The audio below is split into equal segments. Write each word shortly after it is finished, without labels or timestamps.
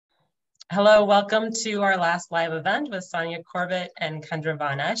Hello, welcome to our last live event with Sonja Corbitt and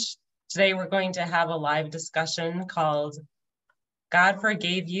Kendra. Today we're going to have a live discussion called God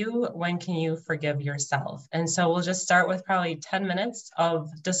Forgave You, When Can You Forgive Yourself? And so we'll just start with probably 10 minutes of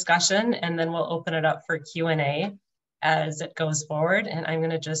discussion, and then we'll open it up for Q&A as it goes forward. And I'm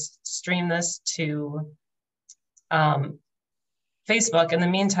going to just stream this to Facebook in the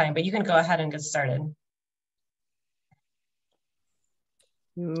meantime, but you can go ahead and get started.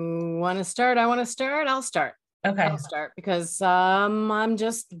 You want to start? I want to start. I'll start. Okay. I'll start because I'm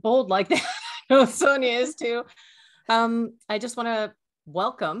just bold like that. I know Sonja is too. I just want to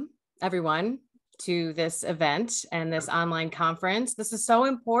welcome everyone to this event and this online conference. This is so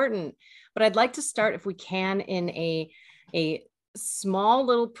important, but I'd like to start, if we can, in a small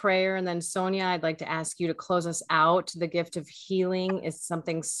little prayer. And then Sonja, I'd like to ask you to close us out. The gift of healing is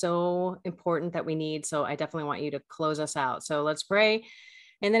something so important that we need. So I definitely want you to close us out. So let's pray.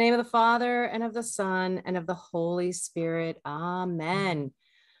 In the name of the Father, and of the Son, and of the Holy Spirit. Amen.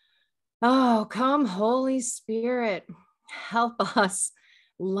 Oh, come, Holy Spirit, help us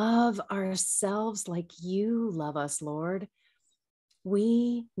love ourselves like you love us, Lord.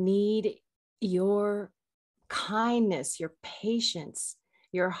 We need your kindness, your patience,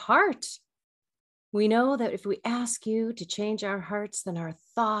 your heart. We know that if we ask you to change our hearts, then our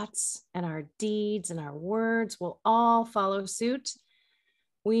thoughts and our deeds and our words will all follow suit.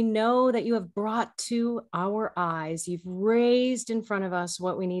 We know that you have brought to our eyes, you've raised in front of us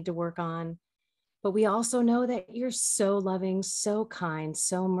what we need to work on, but we also know that you're so loving, so kind,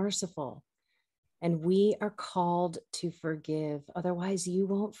 so merciful, and we are called to forgive. Otherwise, you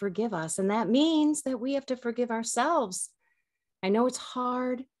won't forgive us, and that means that we have to forgive ourselves. I know it's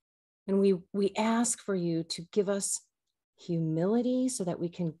hard, and we ask for you to give us humility so that we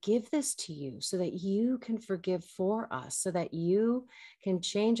can give this to you, so that you can forgive for us, so that you can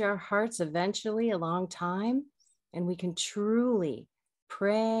change our hearts eventually, a long time, and we can truly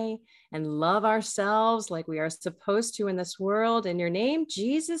pray and love ourselves like we are supposed to in this world. In your name,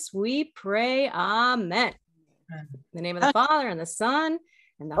 Jesus, we pray. Amen. In the name of the Father and the Son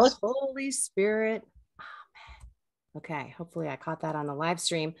and the Holy Spirit. Amen. Okay, hopefully I caught that on the live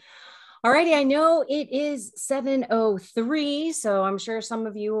stream. Alrighty, I know it is 7:03, so I'm sure some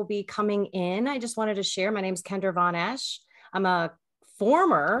of you will be coming in. I just wanted to share, my name is Kendra. I'm a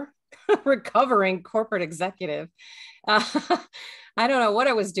former recovering corporate executive. I don't know what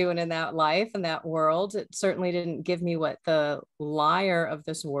I was doing in that life, in that world. It certainly didn't give me what the liar of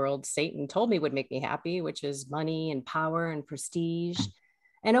this world, Satan, told me would make me happy, which is money and power and prestige.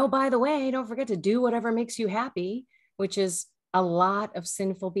 And oh, by the way, don't forget to do whatever makes you happy, which is a lot of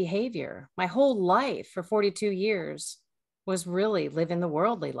sinful behavior. My whole life for 42 years was really living the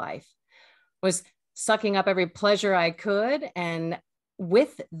worldly life, was sucking up every pleasure I could. And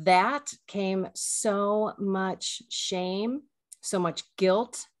with that came so much shame, so much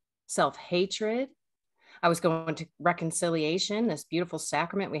guilt, self-hatred. I was going to reconciliation, this beautiful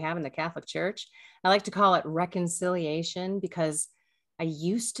sacrament we have in the Catholic Church. I like to call it reconciliation because I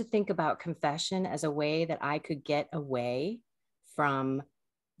used to think about confession as a way that I could get away from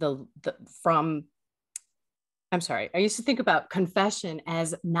I used to think about confession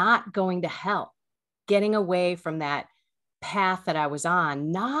as not going to hell, getting away from that path that I was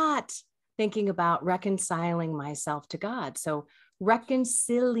on, not thinking about reconciling myself to God. So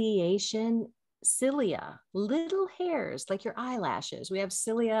reconciliation, cilia, little hairs like your eyelashes. We have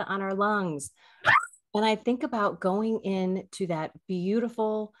cilia on our lungs. And I think about going into that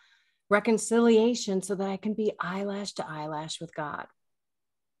beautiful reconciliation so that I can be eyelash to eyelash with God.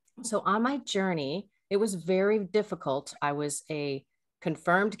 So on my journey, it was very difficult. I was a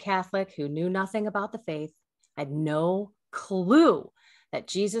confirmed Catholic who knew nothing about the faith. I had no clue that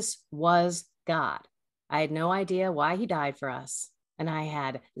Jesus was God. I had no idea why he died for us. And I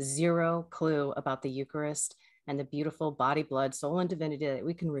had zero clue about the Eucharist and the beautiful body, blood, soul, and divinity that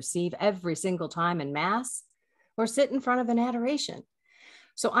we can receive every single time in Mass or sit in front of an adoration.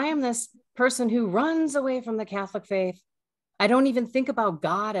 So I am this person who runs away from the Catholic faith. I don't even think about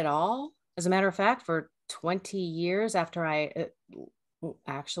God at all. As a matter of fact, for 20 years after I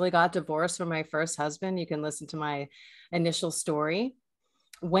actually got divorced from my first husband, you can listen to my initial story.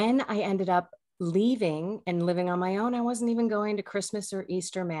 When I ended up leaving and living on my own, I wasn't even going to Christmas or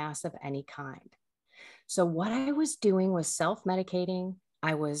Easter Mass of any kind. So what I was doing was self-medicating.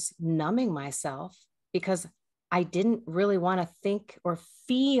 I was numbing myself because I didn't really want to think or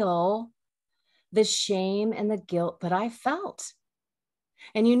feel the shame and the guilt that I felt.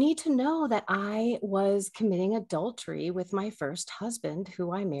 And you need to know that I was committing adultery with my first husband,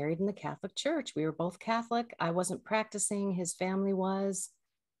 who I married in the Catholic Church. We were both Catholic. I wasn't practicing. His family was.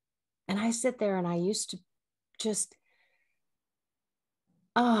 And I sit there and I used to just,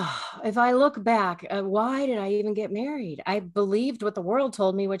 if I look back, why did I even get married? I believed what the world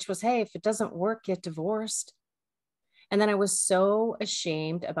told me, which was, hey, if it doesn't work, get divorced. And then I was so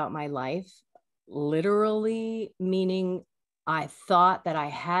ashamed about my life, literally, meaning I thought that I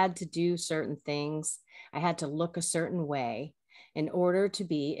had to do certain things. I had to look a certain way in order to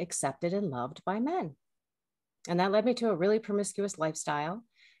be accepted and loved by men. And that led me to a really promiscuous lifestyle.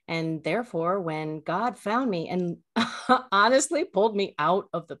 And therefore, when God found me and honestly pulled me out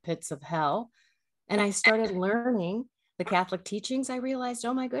of the pits of hell, and I started learning the Catholic teachings, I realized,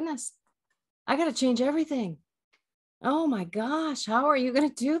 oh my goodness, I got to change everything. Oh my gosh, how are you going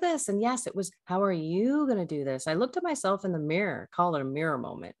to do this? And yes, it was, how are you going to do this? I looked at myself in the mirror, call it a mirror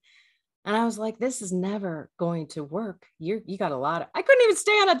moment. And I was like, this is never going to work. You got a lot of, I couldn't even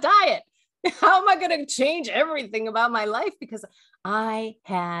stay on a diet. How am I going to change everything about my life? Because I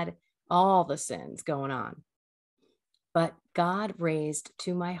had all the sins going on. But God raised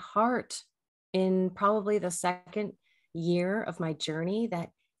to my heart in probably the second year of my journey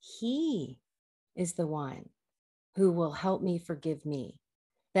that He is the one who will help me forgive me,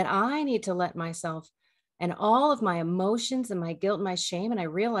 that I need to let myself and all of my emotions and my guilt and my shame. And I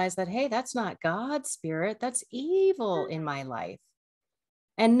realized that, hey, that's not God's spirit. That's evil in my life.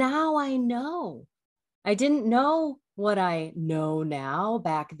 And now I know. I didn't know what I know now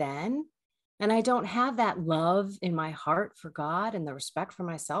back then. And I don't have that love in my heart for God and the respect for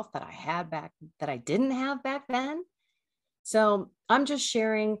myself that I had back, that I didn't have back then. So I'm just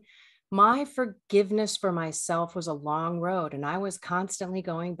sharing my forgiveness for myself was a long road. And I was constantly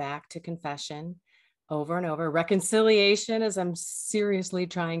going back to confession over and over, reconciliation, as I'm seriously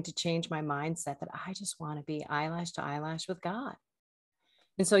trying to change my mindset that I just want to be eyelash to eyelash with God.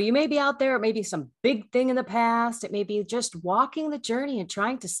 And so you may be out there, it may be some big thing in the past. It may be just walking the journey and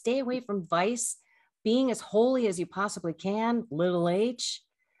trying to stay away from vice, being as holy as you possibly can, little h,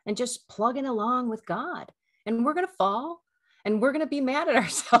 and just plugging along with God. And we're going to fall and we're going to be mad at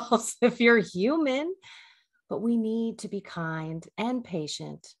ourselves if you're human, but we need to be kind and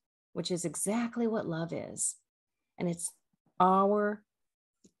patient, which is exactly what love is. And it's our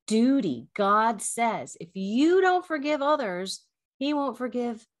duty. God says, if you don't forgive others, He won't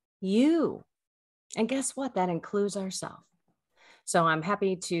forgive you. And guess what? That includes ourselves. So I'm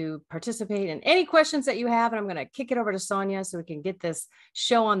happy to participate in any questions that you have. And I'm going to kick it over to Sonja so we can get this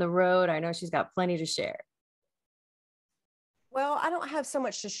show on the road. I know she's got plenty to share. Well, I don't have so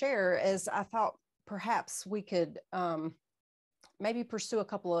much to share as I thought perhaps we could maybe pursue a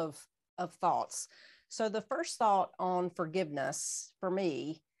couple of thoughts. So the first thought on forgiveness for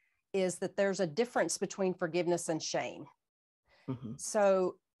me is that there's a difference between forgiveness and shame. Mm-hmm.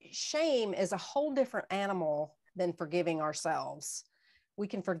 So shame is a whole different animal than forgiving ourselves. We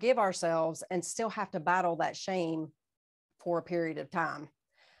can forgive ourselves and still have to battle that shame for a period of time.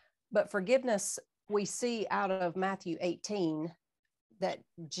 But forgiveness, we see out of Matthew 18 that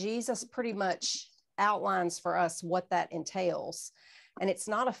Jesus pretty much outlines for us what that entails. And it's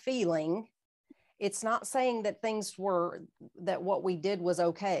not a feeling. It's not saying that that what we did was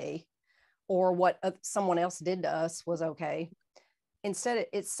okay or what someone else did to us was okay. Instead,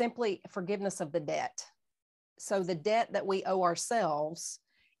 it's simply forgiveness of the debt. So the debt that we owe ourselves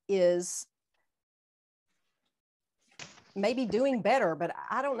is maybe doing better, but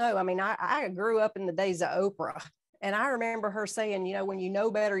I don't know. I mean, I grew up in the days of Oprah, and I remember her saying, when you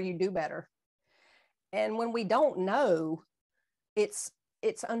know better, you do better. And when we don't know, it's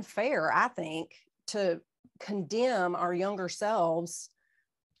unfair, I think, to condemn our younger selves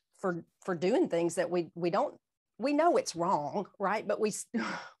for doing things that we know it's wrong, right? But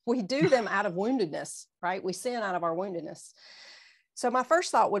we do them out of woundedness, right? We sin out of our woundedness. So my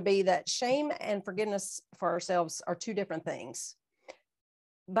first thought would be that shame and forgiveness for ourselves are two different things,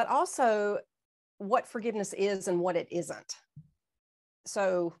 but also what forgiveness is and what it isn't.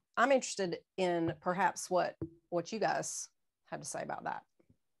 So I'm interested in perhaps what you guys have to say about that.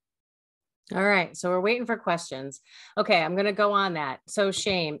 All right. So we're waiting for questions. Okay. I'm going to go on that. So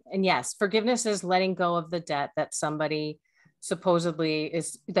shame. And yes, forgiveness is letting go of the debt that somebody supposedly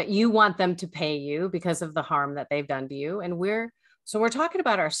is, that you want them to pay you because of the harm that they've done to you. And we're talking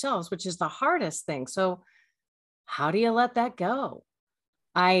about ourselves, which is the hardest thing. So how do you let that go?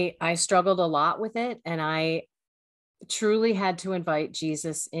 I struggled a lot with it, and I truly had to invite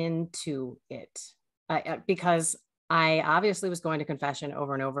Jesus into it because I obviously was going to confession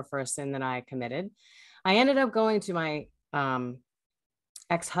over and over for a sin that I committed. I ended up going to my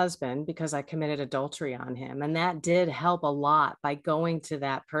ex-husband because I committed adultery on him. And that did help a lot by going to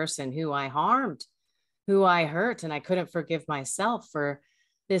that person who I harmed, who I hurt. And I couldn't forgive myself for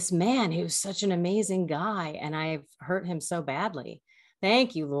this man who's such an amazing guy, and I've hurt him so badly.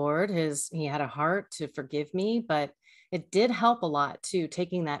 Thank you, Lord. He had a heart to forgive me, but it did help a lot too,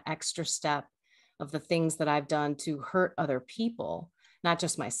 taking that extra step of the things that I've done to hurt other people, not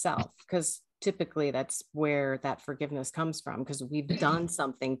just myself, because typically that's where that forgiveness comes from, because we've done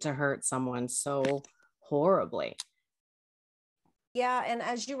something to hurt someone so horribly. Yeah. And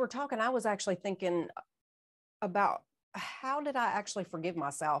as you were talking, I was actually thinking about how did I actually forgive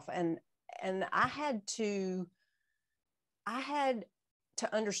myself? And I had to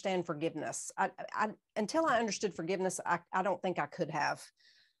understand forgiveness. I until I understood forgiveness, I don't think I could have.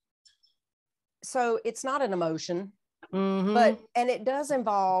 So it's not an emotion, and it does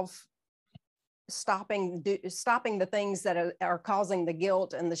involve stopping the things that are causing the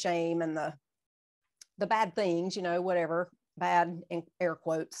guilt and the shame and the bad things, whatever, bad in air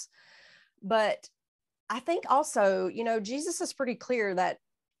quotes. But I think also, Jesus is pretty clear that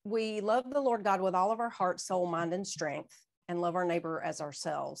we love the Lord God with all of our heart, soul, mind, and strength, and love our neighbor as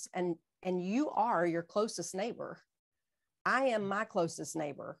ourselves. And you are your closest neighbor. I am my closest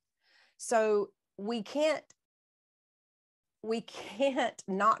neighbor. So we can't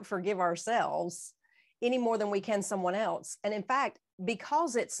not forgive ourselves any more than we can someone else. And in fact,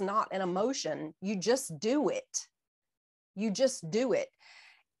 because it's not an emotion, you just do it. You just do it.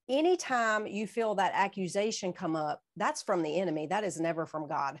 Anytime you feel that accusation come up, that's from the enemy. That is never from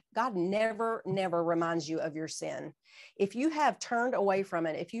God. God never reminds you of your sin. If you have turned away from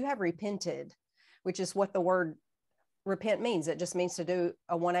it, if you have repented, which is what the word repent means, it just means to do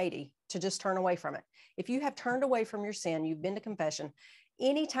a 180, to just turn away from it. If you have turned away from your sin, you've been to confession,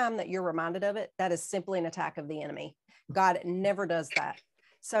 anytime that you're reminded of it, that is simply an attack of the enemy. God never does that.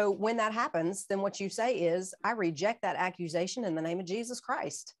 So when that happens, then what you say is, I reject that accusation in the name of Jesus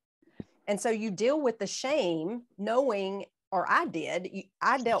Christ. And so you deal with the shame knowing, or I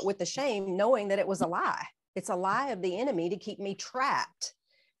dealt with the shame knowing that it was a lie. It's a lie of the enemy to keep me trapped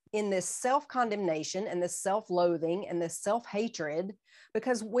in this self-condemnation and this self-loathing and this self-hatred.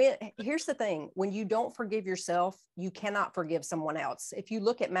 Because here's the thing, when you don't forgive yourself, you cannot forgive someone else. If you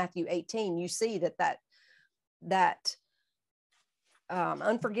look at Matthew 18, you see that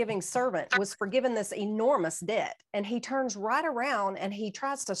unforgiving servant was forgiven this enormous debt, and he turns right around and he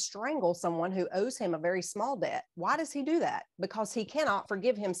tries to strangle someone who owes him a very small debt. Why does he do that? Because he cannot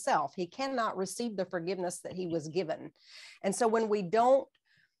forgive himself. He cannot receive the forgiveness that he was given. And so when we don't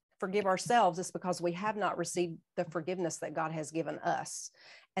forgive ourselves, it's because we have not received the forgiveness that God has given us.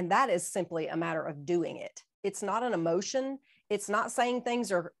 And that is simply a matter of doing it. It's not an emotion. It's not saying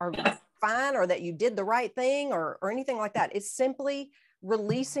things are fine or that you did the right thing or anything like that. It's simply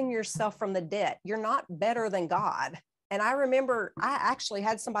releasing yourself from the debt. You're not better than God. And I remember I actually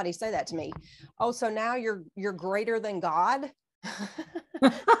had somebody say that to me. Oh, so now you're greater than God?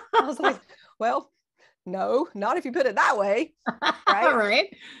 I was like, well, no, not if you put it that way. Right.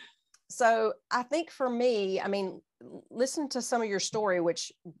 Right. So I think for me, I mean, listen to some of your story,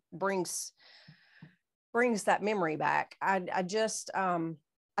 which brings that memory back. I just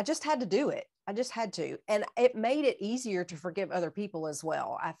had to do it. I just had to. And it made it easier to forgive other people as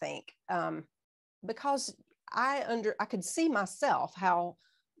well, I think, because I could see myself how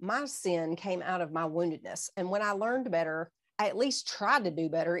my sin came out of my woundedness. And when I learned better, I at least tried to do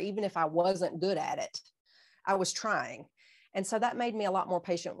better, even if I wasn't good at it. I was trying. And so that made me a lot more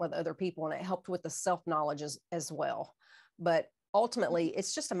patient with other people, and it helped with the self-knowledge as well. But ultimately,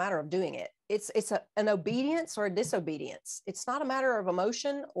 it's just a matter of doing it. It's an obedience or a disobedience. It's not a matter of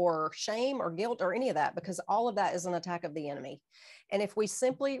emotion or shame or guilt or any of that, because all of that is an attack of the enemy. And if we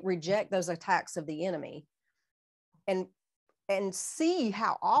simply reject those attacks of the enemy and see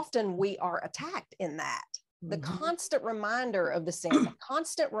how often we are attacked in that, the constant reminder of the sin, the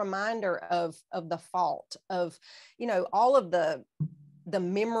constant reminder of the fault, of, all of the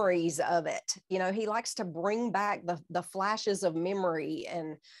memories of it. He likes to bring back the flashes of memory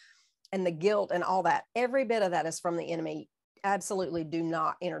and the guilt and all that. Every bit of that is from the enemy. Absolutely do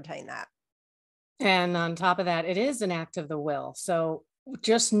not entertain that. And on top of that, it is an act of the will. So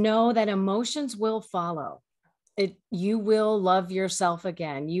just know that emotions will follow. You will love yourself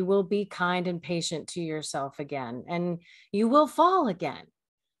again. You will be kind and patient to yourself again, and you will fall again.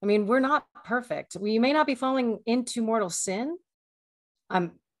 I mean, we're not perfect. You may not be falling into mortal sin.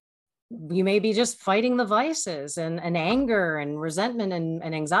 You may be just fighting the vices and anger and resentment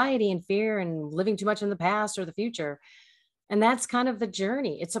and anxiety and fear and living too much in the past or the future. And that's kind of the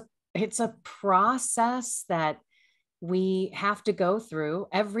journey. It's a process that we have to go through.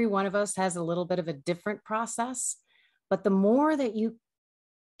 Every one of us has a little bit of a different process, but the more that you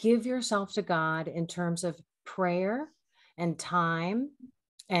give yourself to God in terms of prayer and time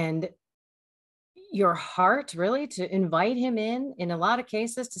and your heart really to invite him in a lot of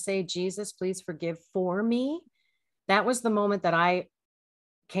cases to say, Jesus, please forgive for me. That was the moment that I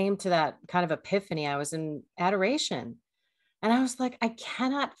came to that kind of epiphany. I was in adoration and I was like, I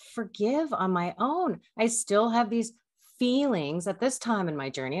cannot forgive on my own. I still have these feelings at this time in my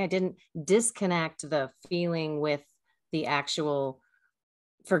journey. I didn't disconnect the feeling with the actual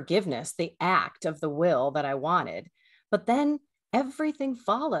forgiveness, the act of the will that I wanted. But then everything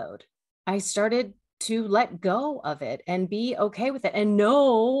followed. I started to let go of it and be okay with it and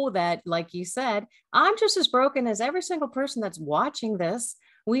know that, like you said, I'm just as broken as every single person that's watching this.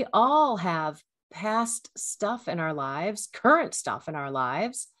 We all have past stuff in our lives, current stuff in our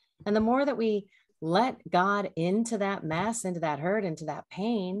lives. And the more that we let God into that mess, into that hurt, into that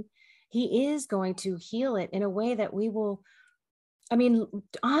pain, he is going to heal it in a way that we will, I mean,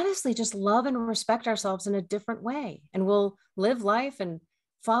 honestly, just love and respect ourselves in a different way. And we'll live life and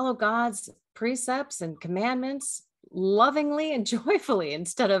follow God's precepts and commandments lovingly and joyfully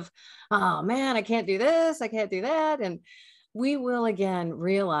instead of, oh man, I can't do this, I can't do that. And we will again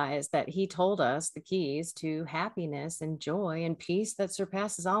realize that he told us the keys to happiness and joy and peace that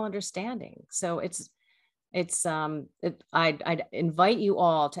surpasses all understanding. So I'd invite you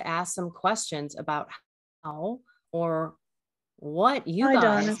all to ask some questions about how or what you Hi,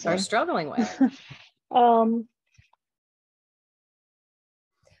 guys Donna. are struggling with.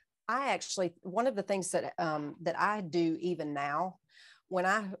 I actually, one of the things that that I do even now, when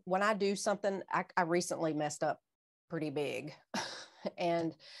I do something, I recently messed up pretty big,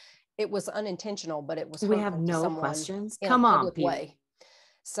 and it was unintentional, but it was We have hurtful to no someone questions. in Come a on, public Pete. way.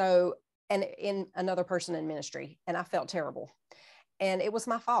 So, and in another person in ministry, and I felt terrible, and it was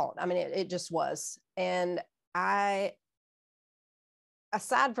my fault. I mean, it just was. And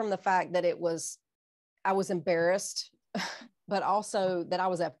aside from the fact that I was embarrassed, but also that I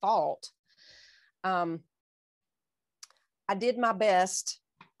was at fault, I did my best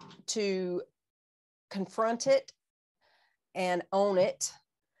to confront it and own it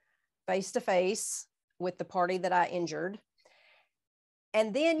face to face with the party that I injured.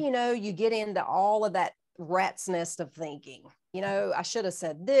 And then, you get into all of that rat's nest of thinking, I should have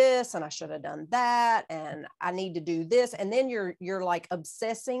said this and I should have done that. And I need to do this. And then you're like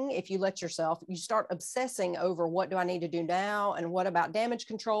obsessing. If you let yourself, you start obsessing over what do I need to do now? And what about damage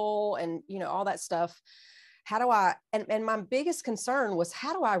control? And, all that stuff. How do I, and my biggest concern was,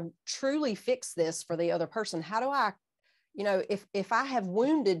 how do I truly fix this for the other person? How do I, if I have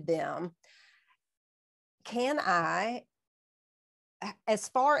wounded them, can I, as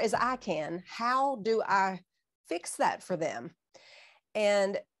far as I can, how do I fix that for them?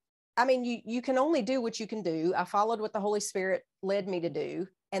 And I mean, you can only do what you can do. I followed what the Holy Spirit led me to do.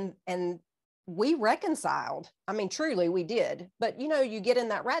 And we reconciled. I mean, truly we did, but you get in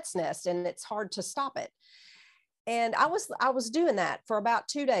that rat's nest and it's hard to stop it. And I was doing that for about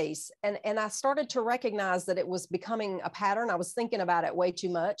 2 days. And I started to recognize that it was becoming a pattern. I was thinking about it way too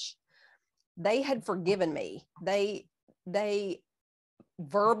much. They had forgiven me. They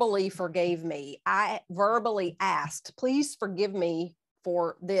verbally forgave me. I verbally asked, please forgive me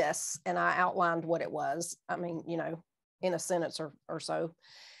for this. And I outlined what it was. I mean, in a sentence or so.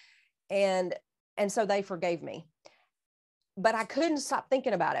 And so they forgave me. But I couldn't stop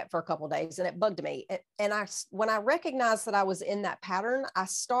thinking about it for a couple of days, and it bugged me. And when I recognized that I was in that pattern, I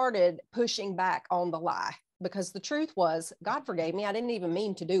started pushing back on the lie, because the truth was, God forgave me. I didn't even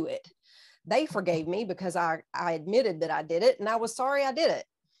mean to do it. They forgave me because I admitted that I did it, and I was sorry I did it.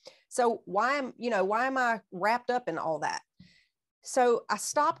 So why am I wrapped up in all that? So I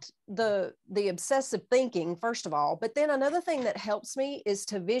stopped the obsessive thinking, first of all, but then another thing that helps me is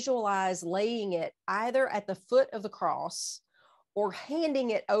to visualize laying it either at the foot of the cross or handing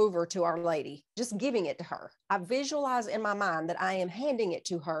it over to Our Lady, just giving it to her. I visualize in my mind that I am handing it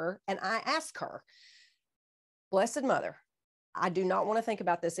to her, and I ask her, Blessed Mother, I do not want to think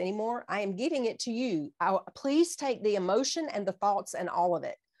about this anymore. I am giving it to you. Please take the emotion and the thoughts and all of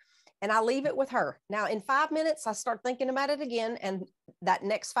it. And I leave it with her. Now, in 5 minutes, I start thinking about it again. And that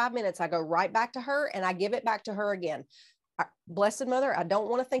next 5 minutes, I go right back to her and I give it back to her again. Blessed Mother, I don't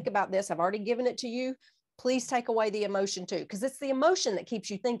want to think about this. I've already given it to you. Please take away the emotion too, because it's the emotion that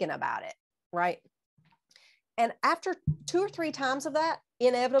keeps you thinking about it, right? And after 2 or 3 times of that,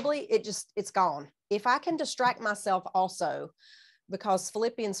 inevitably, it's gone. If I can distract myself also, because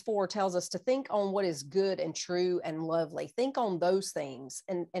Philippians 4 tells us to think on what is good and true and lovely. Think on those things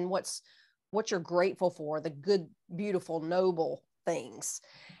and what you're grateful for, the good, beautiful, noble things.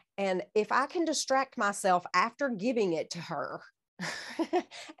 And if I can distract myself after giving it to her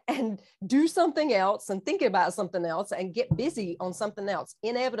and do something else and think about something else and get busy on something else,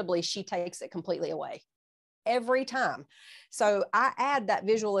 inevitably she takes it completely away every time. So I add that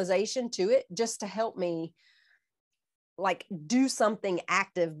visualization to it just to help me like do something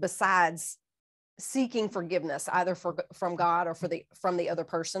active besides seeking forgiveness, either from God or from the other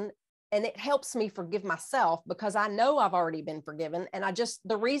person. And it helps me forgive myself because I know I've already been forgiven. And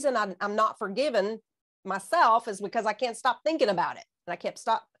the reason I'm not forgiven myself is because I can't stop thinking about it. And I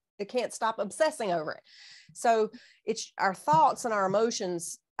can't stop obsessing over it. So it's our thoughts and our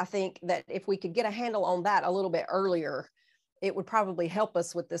emotions. I think that if we could get a handle on that a little bit earlier, it would probably help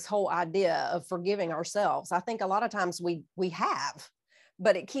us with this whole idea of forgiving ourselves. I think a lot of times we have,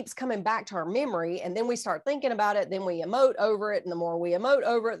 but it keeps coming back to our memory, and then we start thinking about it, then we emote over it, and the more we emote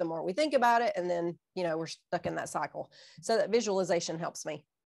over it, the more we think about it, and then we're stuck in that cycle. So that visualization helps me.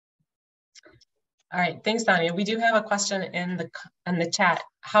 All right, thanks, Sonja. We do have a question in the chat.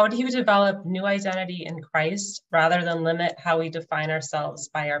 How do you develop new identity in Christ rather than limit how we define ourselves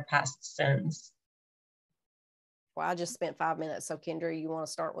by our past sins? Well, I just spent 5 minutes. So Kendra, you want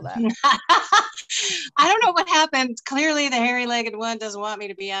to start with that? I don't know what happened. Clearly the hairy-legged one doesn't want me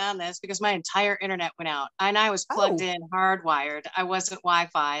to be on this because my entire internet went out and I was plugged in, hardwired. I wasn't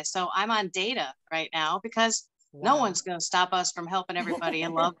Wi-Fi. So I'm on data right now because no one's going to stop us from helping everybody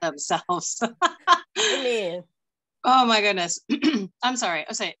and love themselves. Amen. Oh my goodness. I'm sorry.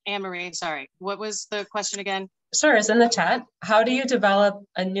 I'll say Anne-Marie, sorry. What was the question again? Sure, it's in the chat. How do you develop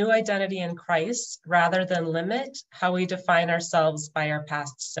a new identity in Christ rather than limit how we define ourselves by our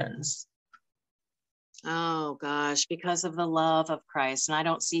past sins? Oh gosh, because of the love of Christ. And I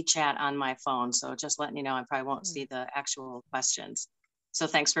don't see chat on my phone. So just letting you know, I probably won't see the actual questions. So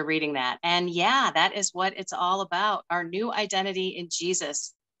thanks for reading that. And yeah, that is what it's all about. Our new identity in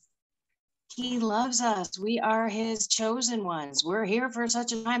Jesus. He loves us. We are his chosen ones. We're here for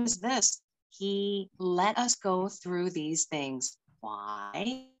such a time as this. He let us go through these things.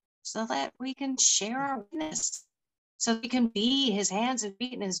 Why? So that we can share our witness. So we can be his hands and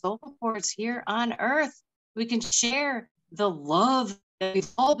feet and his vocal cords here on earth. We can share the love that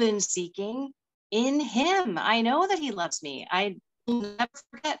we've all been seeking in him. I know that he loves me. I will never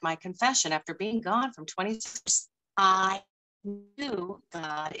forget my confession after being gone from 26 years. I knew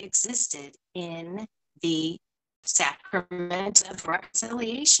God existed in the sacrament of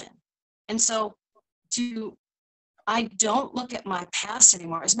reconciliation. And so I don't look at my past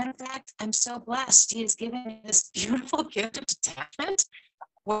anymore. As a matter of fact, I'm so blessed. He has given me this beautiful gift of detachment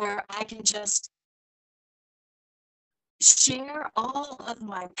where I can just share all of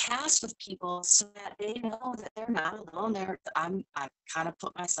my past with people so that they know that they're not alone. I kind of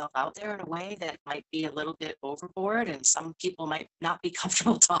put myself out there in a way that might be a little bit overboard, and some people might not be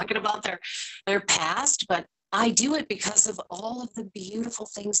comfortable talking about their past, but I do it because of all of the beautiful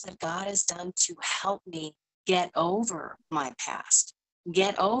things that God has done to help me get over my past,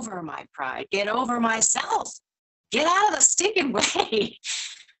 get over my pride, get over myself, get out of the stinking way.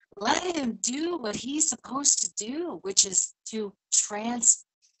 Let him do what he's supposed to do, which is to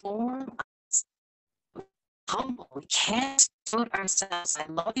transform us. Humble. We can't do it ourselves.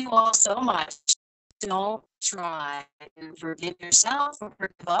 I love you all so much. Don't try to forgive yourself or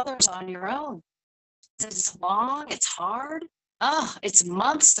forgive others on your own. It's long, it's hard. Oh, it's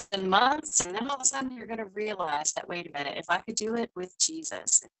months and months. And then all of a sudden you're going to realize that, wait a minute, if I could do it with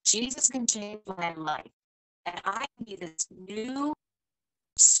Jesus, Jesus can change my life. And I need this new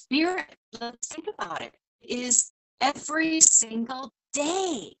spirit. Let's think about it. Is every single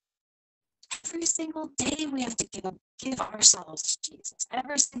day. Every single day we have to give ourselves to Jesus.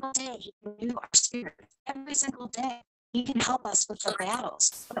 Every single day he can renew our spirit. Every single day he can help us with the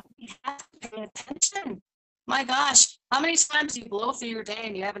battles. But we have to pay attention. My gosh, how many times do you blow through your day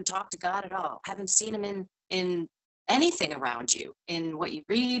and you haven't talked to God at all? Haven't seen him in anything around you, in what you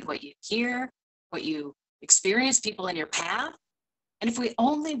read, what you hear, what you experience, people in your path. And if we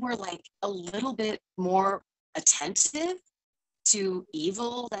only were like a little bit more attentive to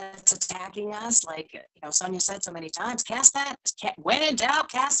evil that's attacking us, like Sonja said so many times, when in doubt,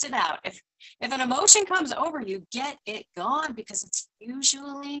 cast it out. If an emotion comes over you, get it gone, because it's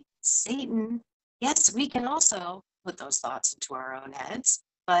usually Satan. Yes, we can also put those thoughts into our own heads,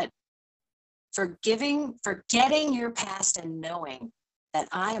 but forgetting your past and knowing that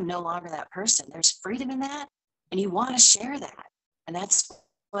I am no longer that person, there's freedom in that, and you want to share that. And that's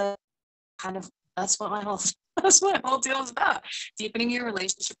what my whole deal is about. Deepening your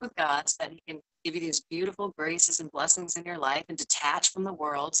relationship with God so that he can give you these beautiful graces and blessings in your life and detach from the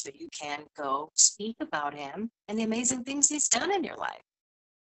world so you can go speak about him and the amazing things he's done in your life.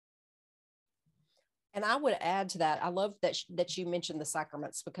 And I would add to that, I love that you mentioned the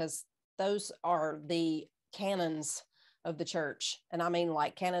sacraments, because those are the canons of the church. And I mean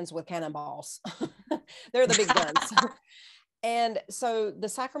like cannons with cannonballs. They're the big guns. And so the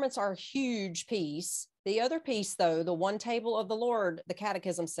sacraments are a huge piece. The other piece, though, the one table of the Lord, the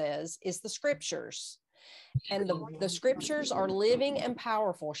catechism says, is the scriptures. And the scriptures are living and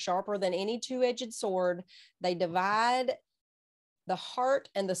powerful, sharper than any two-edged sword. They divide the heart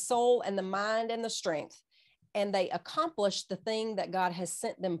and the soul and the mind and the strength, and they accomplish the thing that God has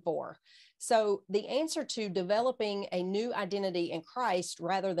sent them for. So the answer to developing a new identity in Christ,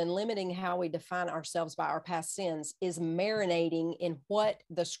 rather than limiting how we define ourselves by our past sins, is marinating in what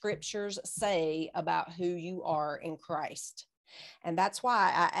the scriptures say about who you are in Christ. And that's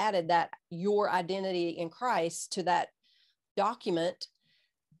why I added that your identity in Christ to that document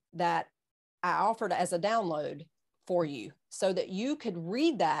that I offered as a download for you, so that you could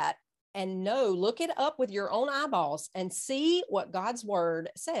read that and know, look it up with your own eyeballs and see what God's word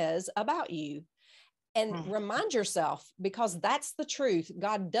says about you, and remind yourself, because that's the truth.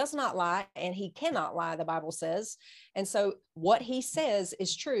 God does not lie, and he cannot lie, the Bible says. And so what he says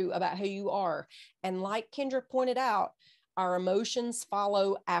is true about who you are. And like Kendra pointed out, our emotions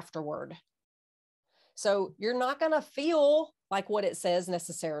follow afterward. So you're not going to feel like what it says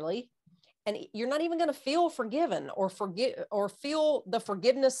necessarily. And you're not even going to feel forgiven or feel the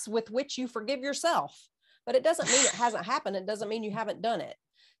forgiveness with which you forgive yourself. But it doesn't mean it hasn't happened. It doesn't mean you haven't done it.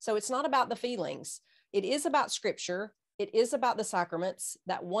 So it's not about the feelings. It is about scripture. It is about the sacraments,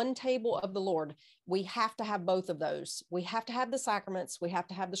 that one table of the Lord. We have to have both of those. We have to have the sacraments. We have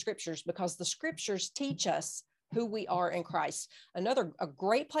to have the scriptures, because the scriptures teach us who we are in Christ. A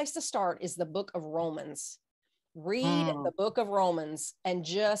great place to start is the book of Romans. Read the book of Romans and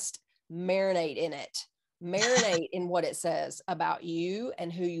just marinate in it. Marinate in what it says about you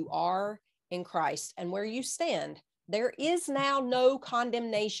and who you are in Christ and where you stand. There is now no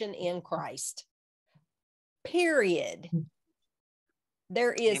condemnation in Christ. Period.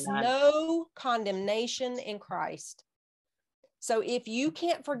 There is no condemnation in Christ. So if you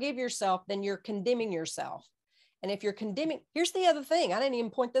can't forgive yourself, then you're condemning yourself. And if you're condemning, here's the other thing. I didn't even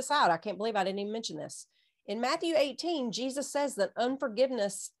point this out. I can't believe I didn't even mention this. In Matthew 18, Jesus says that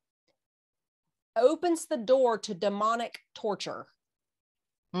unforgiveness opens the door to demonic torture.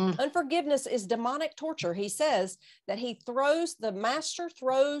 Unforgiveness is demonic torture. He says that the master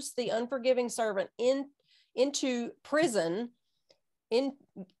throws the unforgiving servant into prison and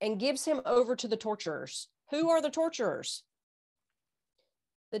gives him over to the torturers. Who are the torturers?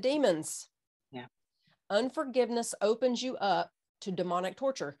 The demons. Yeah. Unforgiveness opens you up to demonic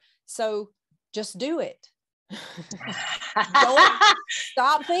torture. So just do it. Don't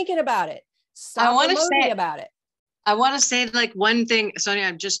stop thinking about it. Stop emoting about it. I want to say like one thing, Sonja,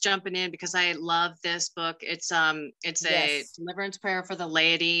 I'm just jumping in because I love this book. It's a deliverance prayer for the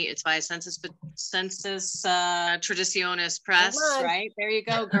laity. It's by Sensus Traditionis Press, right? There you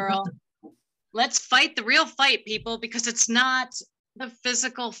go, girl. Let's fight the real fight, people, because it's not the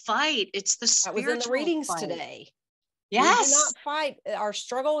physical fight. It's the spiritual That was in the readings fight. today. Yes. We do not fight. Our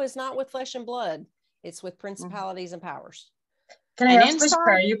struggle is not with flesh and blood. It's with principalities and powers. Can I ask which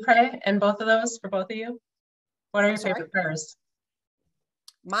prayer you pray in both of those, for both of you? What are your favorite prayers?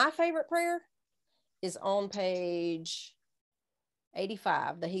 My favorite prayer is on page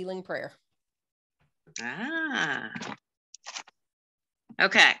 85, the healing prayer.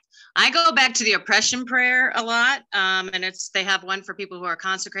 Okay. I go back to the oppression prayer a lot. And they have one for people who are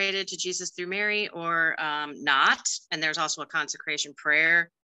consecrated to Jesus through Mary or not. And there's also a consecration prayer.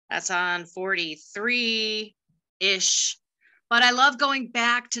 That's on 43-ish. But I love going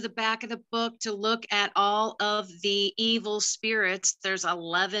back to the back of the book to look at all of the evil spirits. There's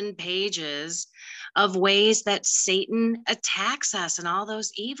 11 pages of ways that Satan attacks us and all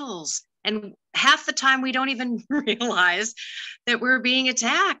those evils. And half the time we don't even realize that we're being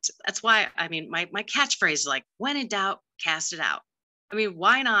attacked. That's why, I mean, my catchphrase is like, when in doubt, cast it out. I mean,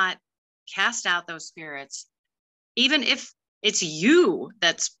 why not cast out those spirits? Even if it's you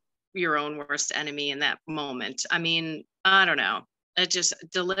that's your own worst enemy in that moment. I mean, I don't know.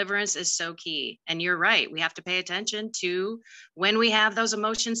 Deliverance is so key. And you're right. We have to pay attention to when we have those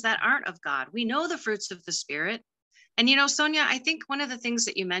emotions that aren't of God. We know the fruits of the Spirit. And, you know, Sonja, I think one of the things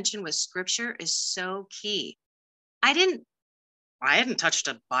that you mentioned with scripture is so key. I hadn't touched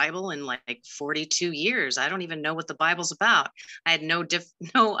a Bible in like 42 years. I don't even know what the Bible's about. I had no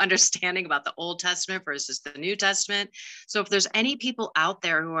understanding about the Old Testament versus the New Testament. So if there's any people out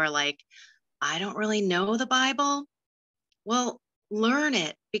there who are like, I don't really know the Bible, well, learn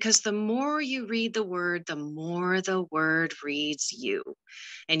it, because the more you read the word, the more the word reads you,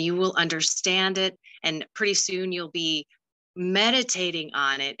 and you will understand it. And pretty soon you'll be meditating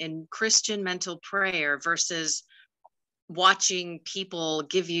on it in Christian mental prayer versus watching people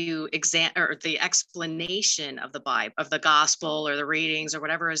give you or the explanation of the Bible, of the gospel or the readings or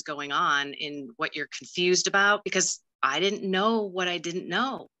whatever is going on in what you're confused about, because I didn't know what I didn't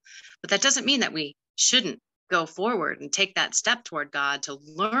know. But that doesn't mean that we shouldn't go forward and take that step toward God to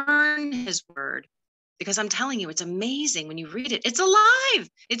learn his word, because I'm telling you, it's amazing when you read it. It's alive.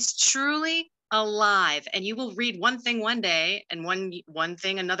 It's truly alive. And you will read one thing one day and one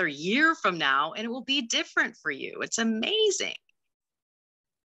thing another year from now, and it will be different for you. It's amazing.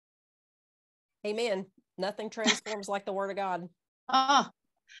 Amen. Nothing transforms like the word of God. Oh,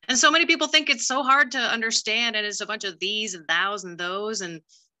 and so many people think it's so hard to understand, and it's a bunch of these and thous and those,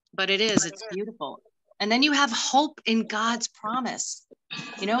 but it is. It's beautiful. And then you have hope in God's promise.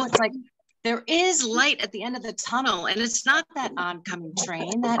 It's like there is light at the end of the tunnel, and it's not that oncoming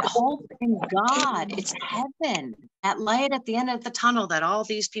train. That hope in God, it's heaven. That light at the end of the tunnel that all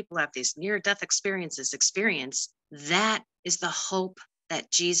these people have these near-death experience. That is the hope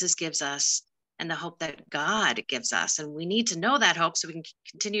that Jesus gives us, and the hope that God gives us. And we need to know that hope so we can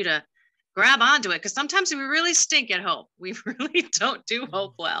continue to grab onto it, because sometimes we really stink at hope. We really don't do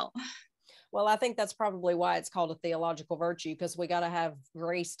hope well. Well, I think that's probably why it's called a theological virtue, because we got to have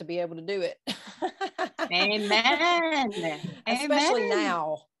grace to be able to do it. Amen.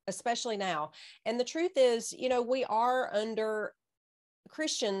 Especially now. And the truth is, we are under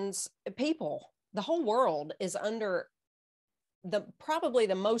Christians, people, the whole world is under probably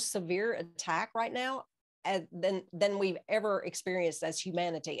the most severe attack right now than we've ever experienced as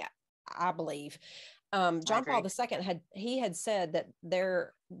humanity, I believe. John Paul II had said that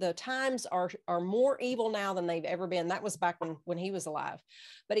the times are more evil now than they've ever been. That was back when he was alive.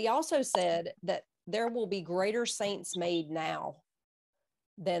 But he also said that there will be greater saints made now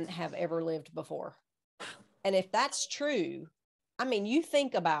than have ever lived before. And if that's true, I mean, you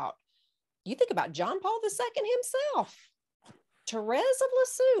think about John Paul II himself, Therese of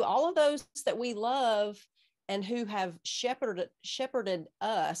Lisieux, all of those that we love and who have shepherded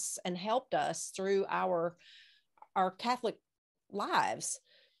us and helped us through our Catholic lives.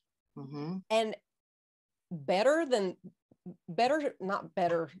 Mm-hmm. And not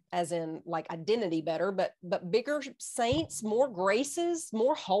better as in like identity better, but bigger saints, more graces,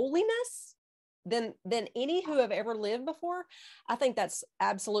 more holiness than any who have ever lived before. I think that's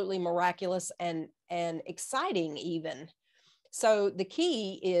absolutely miraculous and exciting even. So the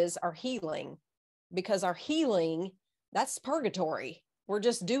key is our healing, because our healing, that's purgatory. We're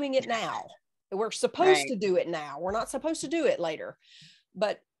just doing it now. We're supposed to do it now. We're not supposed to do it later.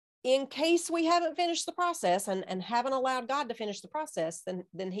 But in case we haven't finished the process and haven't allowed God to finish the process,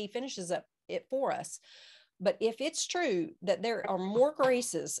 then he finishes it for us. But if it's true that there are more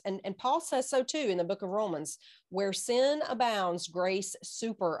graces, and Paul says so too in the book of Romans, where sin abounds, grace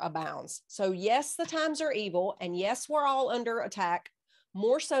superabounds. So yes, the times are evil, and yes, we're all under attack,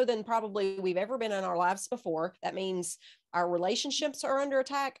 more so than probably we've ever been in our lives before. That means our relationships are under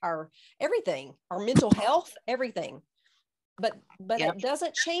attack, our everything, our mental health, everything. But It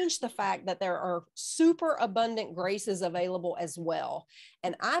doesn't change the fact that there are super abundant graces available as well.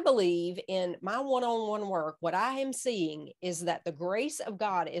 And I believe in my one-on-one work, what I am seeing is that the grace of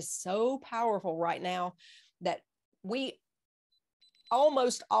God is so powerful right now that we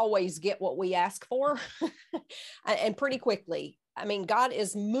almost always get what we ask for and pretty quickly. I mean, God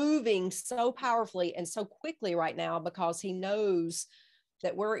is moving so powerfully and so quickly right now because he knows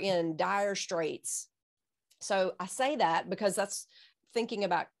that we're in dire straits. So I say that because that's thinking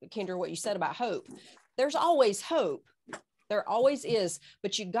about, Kendra, what you said about hope. There's always hope. There always is,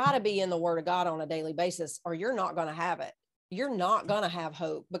 but you got to be in the word of God on a daily basis or you're not going to have it. You're not going to have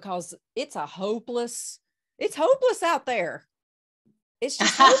hope because it's hopeless out there. It's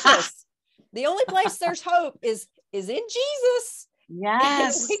just hopeless. The only place there's hope is in Jesus.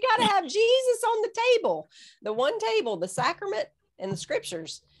 Yes. We got to have Jesus on the table, the one table, the sacrament and the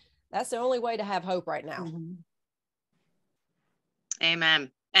scriptures. That's the only way to have hope right now. Mm-hmm.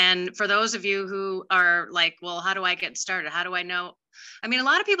 Amen. And for those of you who are like, well, how do I get started? How do I know? I mean, a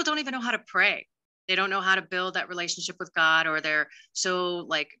lot of people don't even know how to pray. They don't know how to build that relationship with God, or they're so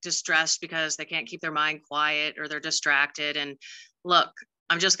like distressed because they can't keep their mind quiet or they're distracted. And look,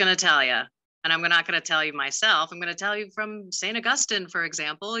 I'm just going to tell you, and I'm not going to tell you myself. I'm going to tell you from St. Augustine, for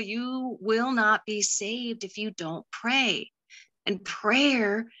example, you will not be saved if you don't pray. And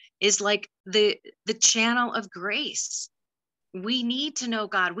prayer is like the channel of grace. we need to know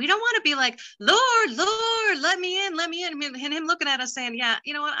God. We don't want to be like, Lord, Lord, let me in, let me in. And him looking at us saying, yeah,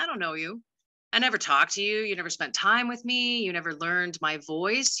 you know what? I don't know you. I never talked to you. You never spent time with me. You never learned my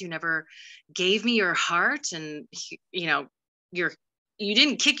voice. You never gave me your heart. And, you know, you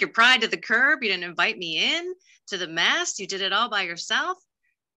didn't kick your pride to the curb. You didn't invite me in to the mess. You did it all by yourself.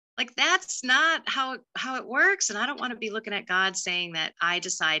 Like, that's not how it works. And I don't want to be looking at God saying that I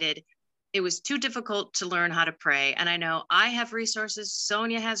decided it was too difficult to learn how to pray. And I know I have resources.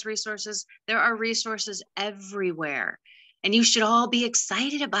 Sonja has resources. There are resources everywhere. And you should all be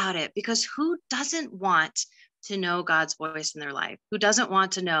excited about it, because who doesn't want to know God's voice in their life? Who doesn't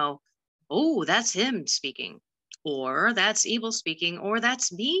want to know, oh, that's him speaking, or that's evil speaking, or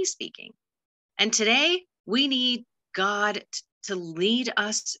that's me speaking? And today we need God to lead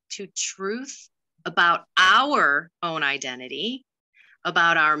us to truth about our own identity,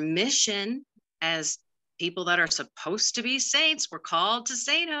 about our mission as people that are supposed to be saints. We're called to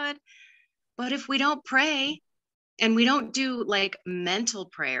sainthood. But if we don't pray, and we don't do like mental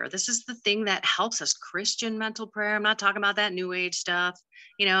prayer, this is the thing that helps us, Christian mental prayer. I'm not talking about that new age stuff,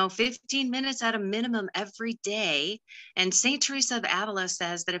 15 minutes at a minimum every day. And St. Teresa of Avila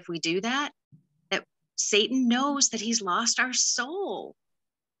says that if we do that Satan knows that he's lost our soul.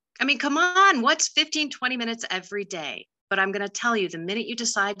 I mean, come on, what's 15, 20 minutes every day? But I'm going to tell you, the minute you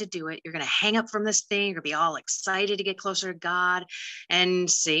decide to do it, you're going to hang up from this thing. You're going to be all excited to get closer to God, and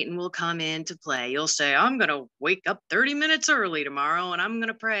Satan will come into play. You'll say, I'm going to wake up 30 minutes early tomorrow and I'm going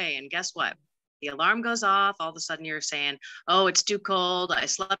to pray. And guess what? The alarm goes off. All of a sudden you're saying, oh, it's too cold. I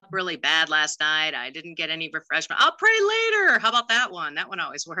slept really bad last night. I didn't get any refreshment. I'll pray later. How about that one? That one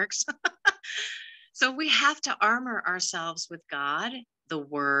always works. So we have to armor ourselves with God, the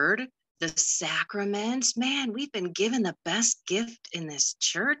word, the sacraments. Man, we've been given the best gift in this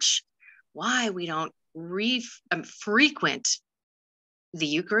church. Why we don't frequent the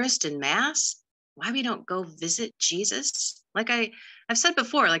Eucharist and Mass? Why we don't go visit Jesus? Like I've said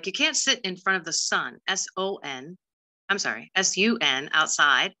before, like you can't sit in front of the sun, S-U-N,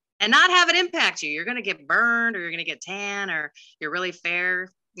 outside, and not have it impact you. You're going to get burned, or you're going to get tan, or you're really fair.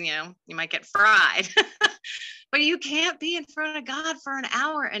 You might get fried. But you can't be in front of God for an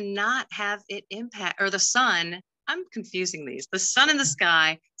hour and not have it impact, or the sun. I'm confusing these. The sun in the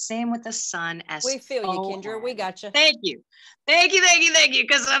sky, same with the sun. We feel you, Kendra. We got you. Thank you.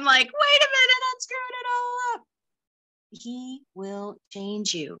 Because I'm like, wait a minute, I'm screwing it all up. He will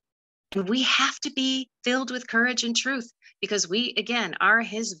change you. And we have to be filled with courage and truth, because we, again, are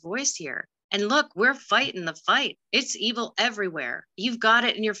his voice here. And look, we're fighting the fight. It's evil everywhere. You've got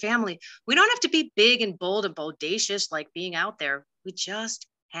it in your family. We don't have to be big and bold and bodacious like being out there. We just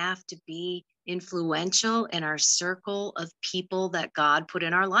have to be influential in our circle of people that God put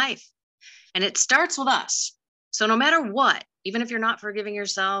in our life. And it starts with us. So no matter what, even if you're not forgiving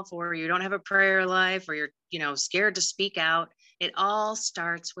yourself, or you don't have a prayer life, or you're, scared to speak out, it all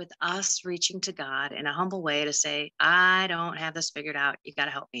starts with us reaching to God in a humble way to say, I don't have this figured out. You got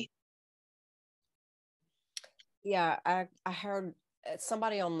to help me. Yeah, I heard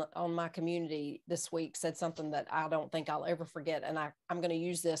somebody on my community this week said something that I don't think I'll ever forget. And I'm going to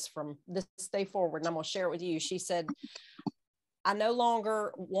use this from this day forward, and I'm going to share it with you. She said, I no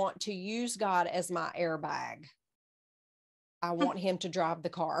longer want to use God as my airbag. I want him to drive the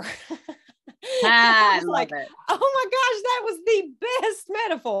car. I was like, it. Oh my gosh, that was the best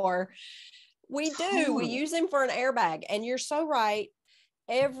metaphor. We do. We use him for an airbag. And you're so right.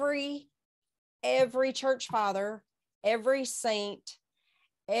 Every church father, every saint,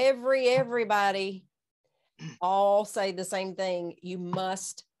 everybody all say the same thing. You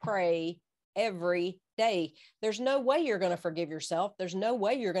must pray every day. There's no way you're going to forgive yourself. There's no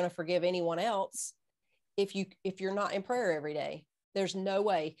way you're going to forgive anyone else if you're not in prayer every day. There's no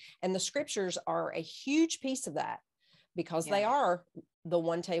way. And the scriptures are a huge piece of that, because they are the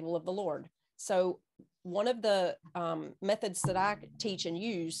one table of the Lord. So one of the methods that I teach and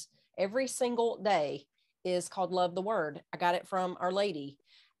use every single day is called Love the Word. I got it from Our Lady,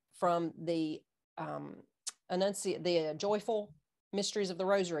 from the the Joyful Mysteries of the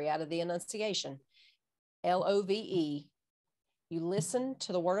Rosary, out of the Annunciation. LOVE. You listen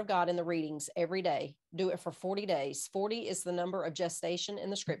to the Word of God in the readings every day. Do it for 40 days. 40 is the number of gestation in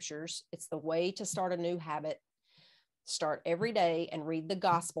the scriptures. It's the way to start a new habit. Start every day and read the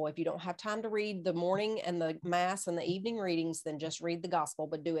gospel. If you don't have time to read the morning and the mass and the evening readings, then just read the gospel,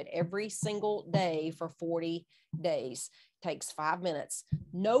 but do it every single day for 40 days. It takes 5 minutes.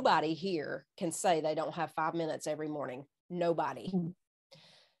 Nobody here can say they don't have 5 minutes every morning. Nobody.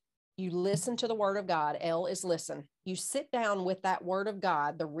 You listen to the Word of God. L is listen. You sit down with that Word of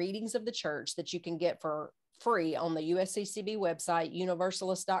God, the readings of the church that you can get for free on the USCCB website,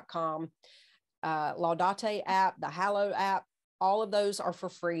 universalist.com, Laudate app, the Hallow app, all of those are for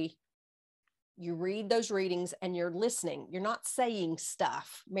free. You read those readings and you're listening. You're not saying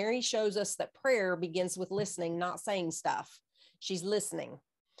stuff. Mary shows us that prayer begins with listening, not saying stuff. She's listening.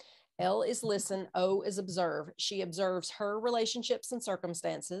 L is listen. O is observe. She observes her relationships and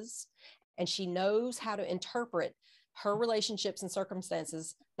circumstances, and she knows how to interpret her relationships and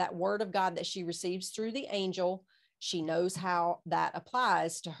circumstances, that word of God that she receives through the angel. She knows how that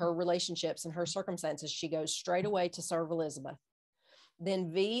applies to her relationships and her circumstances. She goes straight away to serve Elizabeth.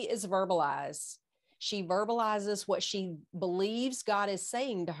 Then V is verbalize. She verbalizes what she believes God is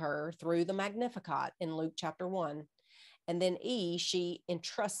saying to her through the Magnificat in Luke chapter 1. And then E, she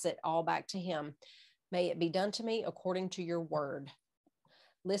entrusts it all back to him. May it be done to me according to your word.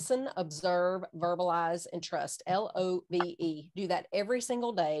 Listen, observe, verbalize, and trust. LOVE. Do that every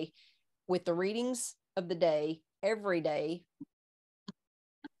single day with the readings of the day, every day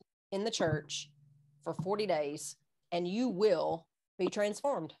in the church for 40 days, and you will be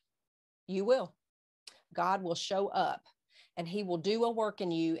transformed. You will. God will show up and he will do a work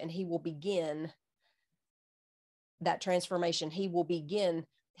in you, and he will begin that transformation. He will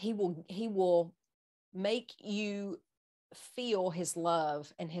make you feel his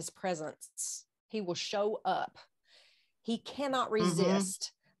love and his presence. He will show up. He cannot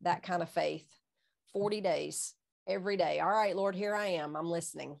resist that kind of faith. 40 days, every day. All right, Lord, here I am. I'm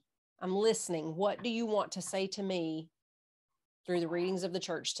listening. I'm listening. What do you want to say to me through the readings of the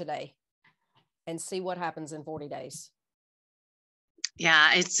church today? And see what happens in 40 days.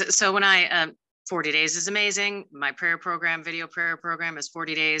 Yeah, it's so when 40 days is amazing. My prayer program, video prayer program is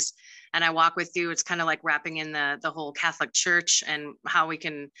 40 days. And I walk with you. It's kind of like wrapping in the whole Catholic Church and how we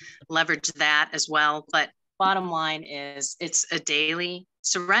can leverage that as well. But bottom line is it's a daily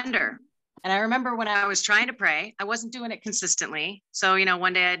surrender. And I remember when I was trying to pray, I wasn't doing it consistently. So,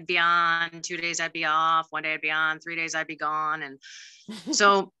 one day I'd be on, 2 days I'd be off, one day I'd be on, 3 days I'd be gone. And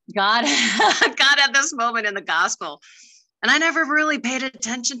so God had this moment in the gospel. And I never really paid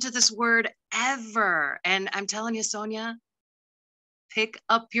attention to this word ever. And I'm telling you, Sonja, pick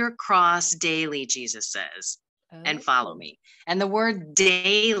up your cross daily, Jesus says, and follow me. And the word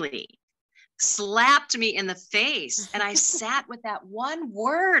daily slapped me in the face. And I sat with that one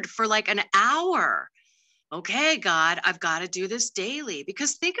word for like an hour. Okay, God, I've got to do this daily,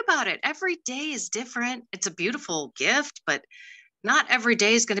 because think about it. Every day is different. It's a beautiful gift, but not every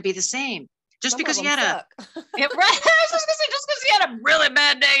day is going to be the same. Just because you had just because you had a really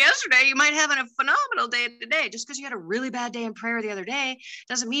bad day yesterday, you might have a phenomenal day today. Just because you had a really bad day in prayer the other day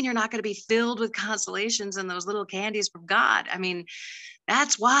doesn't mean you're not going to be filled with consolations and those little candies from God. I mean,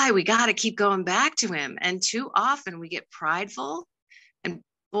 that's why we got to keep going back to him. And too often we get prideful. And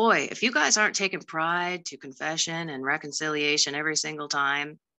boy, if you guys aren't taking pride to confession and reconciliation every single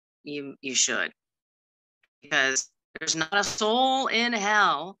time, you should. Because there's not a soul in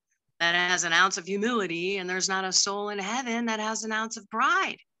hell that has an ounce of humility, and there's not a soul in heaven that has an ounce of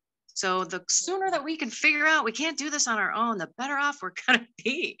pride. So the sooner that we can figure out we can't do this on our own, the better off we're going to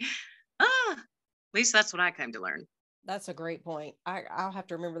be. At least that's what I came to learn. That's a great point. I'll have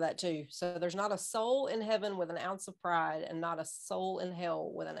to remember that too. So there's not a soul in heaven with an ounce of pride, and not a soul in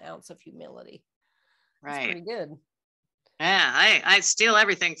hell with an ounce of humility. That's right. Pretty good. Yeah, I steal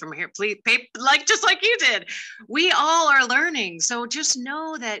everything from here. Please, just like you did. We all are learning. So just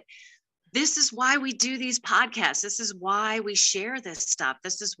know that this is why we do these podcasts. This is why we share this stuff.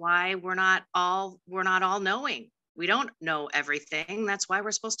 This is why we're not all knowing. We don't know everything. That's why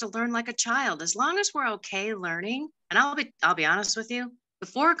we're supposed to learn like a child. As long as we're okay learning. And I'll be honest with you.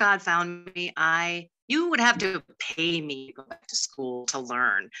 Before God found me, you would have to pay me to go back to school to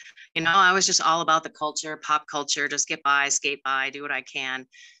learn. I was just all about the culture, pop culture, just get by, skate by, do what I can.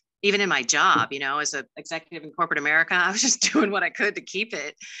 Even in my job, as an executive in corporate America, I was just doing what I could to keep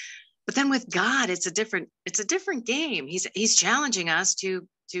it. But then with God, it's a different game. He's challenging us to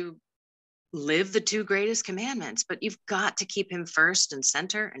live the two greatest commandments, but you've got to keep him first and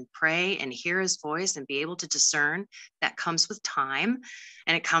center and pray and hear his voice and be able to discern. That comes with time,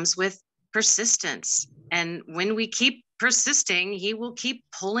 and it comes with persistence. And when we keep persisting, he will keep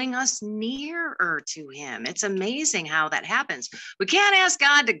pulling us nearer to him. It's amazing how that happens. We can't ask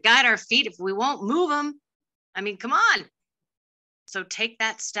God to guide our feet if we won't move them. I mean, come on. So take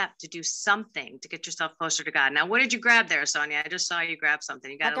that step to do something to get yourself closer to God. Now, what did you grab there, Sonja? I just saw you grab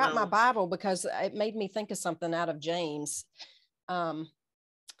something. I got my Bible because it made me think of something out of James. If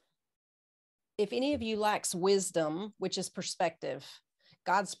any of you lacks wisdom, which is perspective,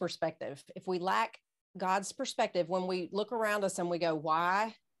 God's perspective, if we lack God's perspective, when we look around us and we go,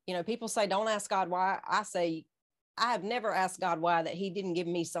 why You know, people say, don't ask God why. I say, I have never asked God why that he didn't give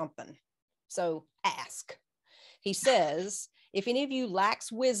me something. So ask. He says, if any of you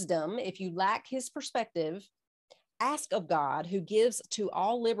lacks wisdom, if you lack his perspective, ask of God, who gives to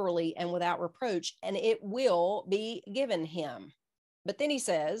all liberally and without reproach, and it will be given him. But then he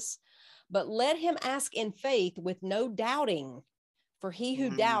says, but let him ask in faith with no doubting, for he who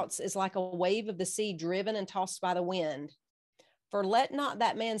doubts is like a wave of the sea driven and tossed by the wind. For let not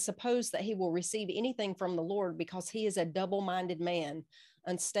that man suppose that he will receive anything from the Lord, because he is a double-minded man,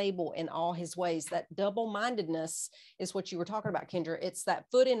 unstable in all his ways. That double-mindedness is what you were talking about, Kendra. It's that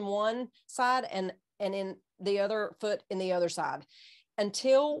foot in one side and in the other foot in the other side.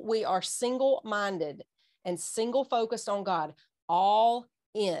 Until we are single-minded and single-focused on God, all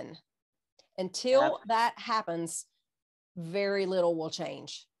in, until that happens, very little will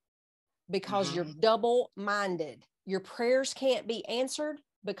change, because you're double-minded. Your prayers can't be answered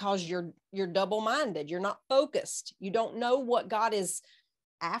because you're double-minded. You're not focused. You don't know what God is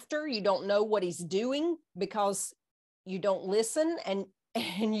after. You don't know what he's doing because you don't listen, and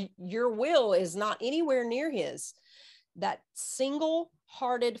your will is not anywhere near his. That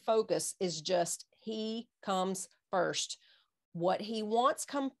single-hearted focus is just, he comes first. What he wants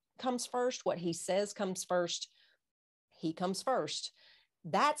comes first. What he says comes first. He comes first.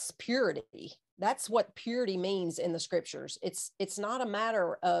 That's purity. That's what purity means in the scriptures. It's not a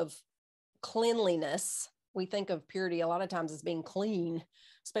matter of cleanliness. We think of purity a lot of times as being clean,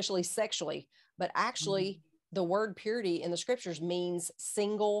 especially sexually, but actually the word purity in the scriptures means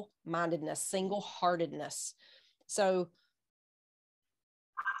single-mindedness, single-heartedness. So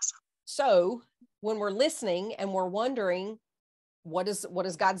when we're listening and we're wondering, what is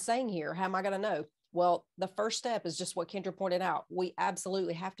God saying here? How am I going to know? Well, the first step is just what Kendra pointed out. We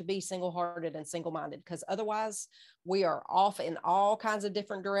absolutely have to be single-hearted and single-minded, because otherwise we are off in all kinds of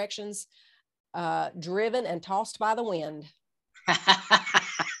different directions, driven and tossed by the wind.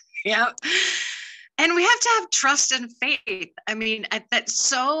 Yep. And we have to have trust and faith. I mean,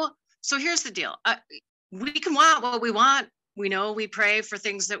 so here's the deal. We can want what we want. We know we pray for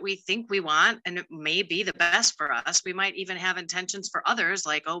things that we think we want, and it may be the best for us. We might even have intentions for others,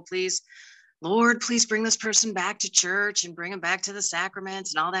 like, oh, please, Lord, please bring this person back to church and bring them back to the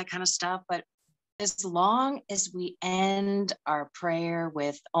sacraments and all that kind of stuff. But as long as we end our prayer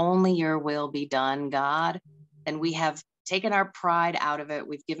with only your will be done, God, and we have taken our pride out of it,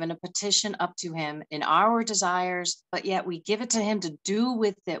 we've given a petition up to him in our desires, but yet we give it to him to do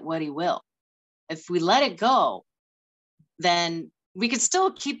with it what he will. If we let it go, then we can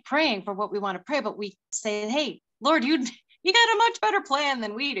still keep praying for what we want to pray, but we say, hey, Lord, you got a much better plan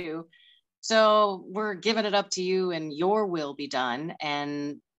than we do. So we're giving it up to you and your will be done.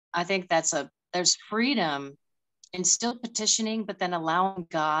 And I think there's freedom in still petitioning, but then allowing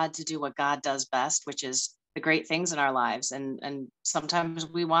God to do what God does best, which is the great things in our lives. And sometimes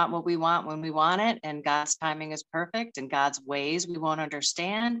we want what we want when we want it, and God's timing is perfect, and God's ways we won't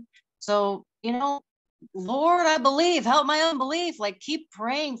understand. So, Lord, I believe, help my unbelief. Like, keep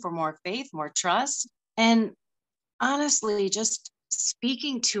praying for more faith, more trust. And honestly, just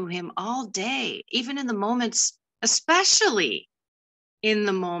speaking to him all day, even in the moments, especially in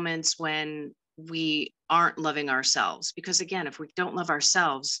the moments when we aren't loving ourselves. Because again, if we don't love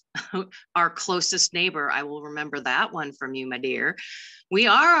ourselves, our closest neighbor, I will remember that one from you, my dear. We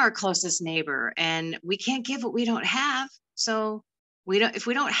are our closest neighbor, and we can't give what we don't have. So if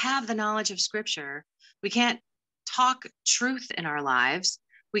we don't have the knowledge of scripture, we can't talk truth in our lives.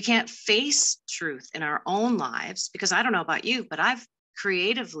 We can't face truth in our own lives, because I don't know about you, but I've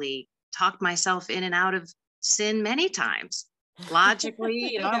creatively talked myself in and out of sin many times.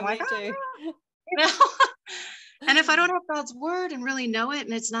 Logically, Yeah, I'm like, and if I don't have God's word and really know it,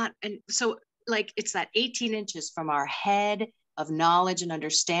 and it's not, and so like, it's that 18 inches from our head of knowledge and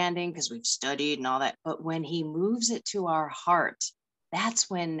understanding, because we've studied and all that. But when he moves it to our heart, that's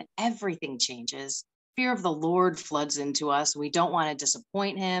when everything changes. Fear of the Lord floods into us. We don't want to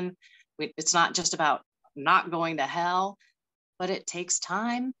disappoint him. It's not just about not going to hell, but it takes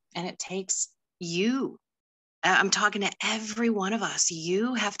time, and it takes you. I'm talking to every one of us.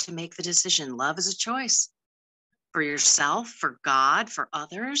 You have to make the decision. Love is a choice for yourself, for God, for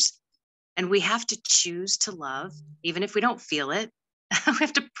others. And we have to choose to love, even if we don't feel it. We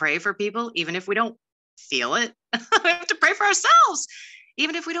have to pray for people, even if we don't feel it. We have to pray for ourselves,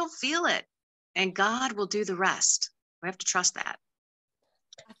 even if we don't feel it. And God will do the rest. We have to trust that.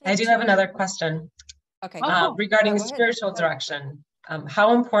 I do have another question. Okay. Regarding Go ahead. spiritual direction.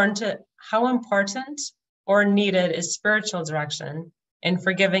 How important or needed is spiritual direction in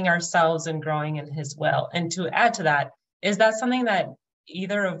forgiving ourselves and growing in his will? And to add to that, is that something that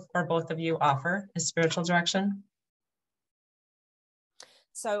either of or both of you offer as spiritual direction?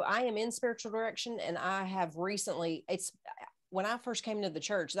 So I am in spiritual direction, and I have recently, when I first came to the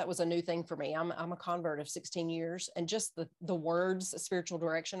church, that was a new thing for me. I'm a convert of 16 years, and just the words spiritual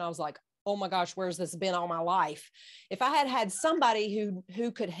direction, I was like, oh my gosh, where's this been all my life? If I had had somebody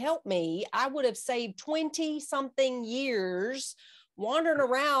who could help me, I would have saved 20 something years wandering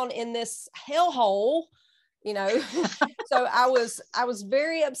around in this hellhole, you know. So I was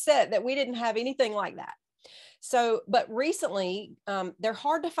very upset that we didn't have anything like that. So, but recently, they're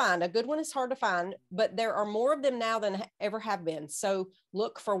hard to find. A good one is hard to find, but there are more of them now than ever have been. So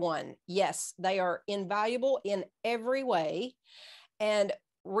look for one. Yes, they are invaluable in every way. And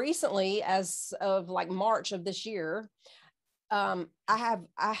recently, as of like March of this year, I have,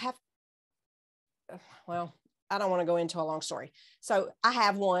 well, I don't want to go into a long story. So I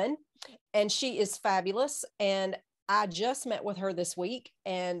have one, and she is fabulous. And I just met with her this week,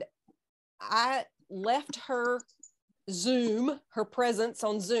 and I left her presence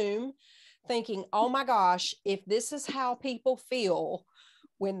on Zoom, thinking, oh my gosh, if this is how people feel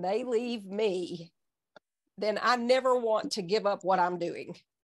when they leave me, then I never want to give up what I'm doing,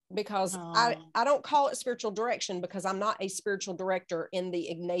 because I don't call it spiritual direction, because I'm not a spiritual director in the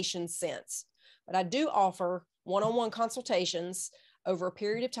Ignatian sense, but I do offer one-on-one consultations over a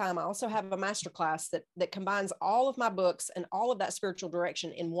period of time. I also have a masterclass that combines all of my books and all of that spiritual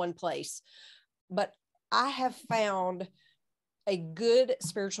direction in one place. But I have found a good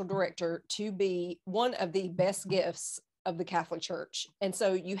spiritual director to be one of the best gifts of the Catholic Church. And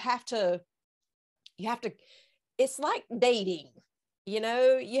so you have to, it's like dating, you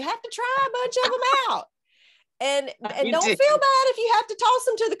know, you have to try a bunch of them out. And don't feel bad if you have to toss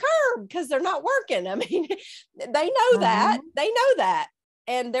them to the curb because they're not working. I mean, they know that,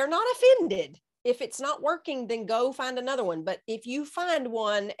 and they're not offended. If it's not working, then go find another one. But if you find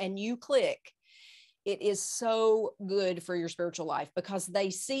one and you click, it is so good for your spiritual life, because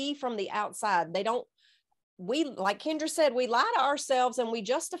they see from the outside. We, like Kendra said, we lie to ourselves and we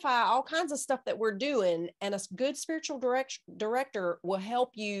justify all kinds of stuff that we're doing. And a good spiritual director will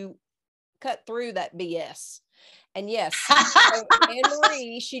help you cut through that BS. And yes, so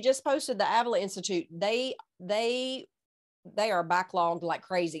Anne-Marie, she just posted the Avila Institute. They are backlogged like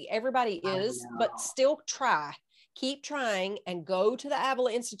crazy. Everybody is, but still keep trying and go to the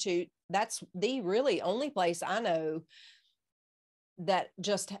Avila Institute. That's the really only place I know that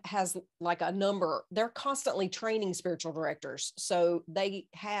just has like a number. They're constantly training spiritual directors. So they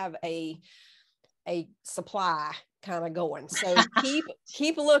have a supply kind of going. So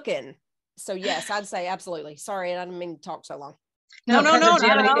keep looking. So yes, I'd say absolutely. Sorry, I didn't mean to talk so long. No, do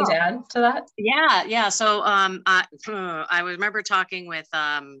you have anything to add to that? Yeah. So I remember talking with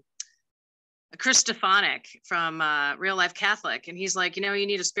Chris Stefanik from Real Life Catholic, and he's like, you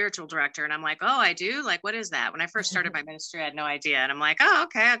need a spiritual director. And I'm like, oh, I do? Like, what is that? When I first started my ministry, I had no idea. And I'm like, oh,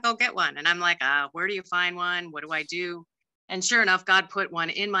 okay, I'll go get one. And I'm like, where do you find one? What do I do? And sure enough, God put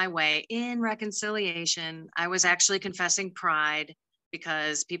one in my way in reconciliation. I was actually confessing pride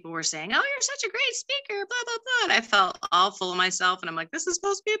because people were saying, oh, you're such a great speaker, blah, blah, blah. And I felt all full of myself. And I'm like, this is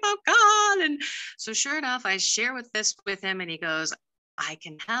supposed to be about God. And so sure enough, I share this with him, and he goes, I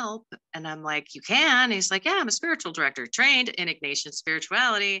can help. And I'm like, you can? He's like, yeah, I'm a spiritual director, trained in Ignatian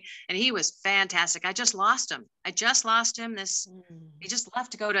spirituality. And he was fantastic. I just lost him. He just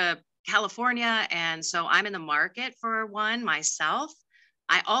left to go to California. And so I'm in the market for one myself.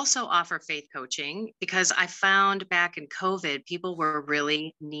 I also offer faith coaching because I found back in COVID, people were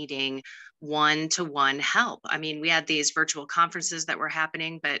really needing one-to-one help. I mean, we had these virtual conferences that were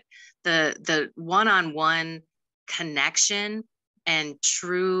happening, but the one-on-one connection and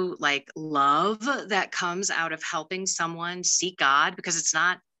true love that comes out of helping someone seek God, because it's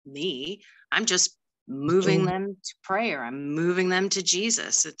not me. I'm just moving them to prayer. I'm moving them to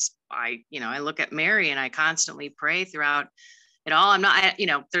Jesus. I look at Mary and I constantly pray throughout it all. I'm not,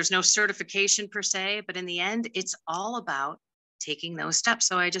 there's no certification per se, but in the end, it's all about taking those steps.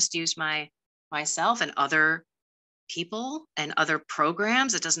 So I just used myself and other people and other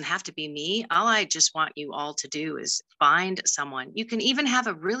programs. It doesn't have to be me. All I just want you all to do is find someone. You can even have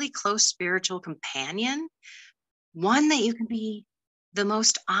a really close spiritual companion, one that you can be the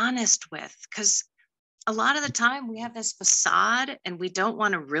most honest with, because a lot of the time we have this facade and we don't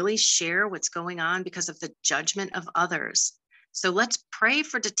want to really share what's going on because of the judgment of others. So let's pray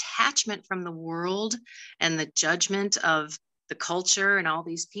for detachment from the world and the judgment of the culture and all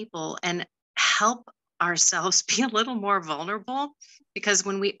these people, and help ourselves be a little more vulnerable, because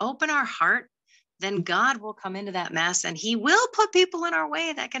when we open our heart, then God will come into that mess and he will put people in our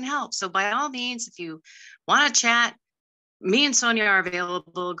way that can help. So by all means, if you want to chat, me and Sonja are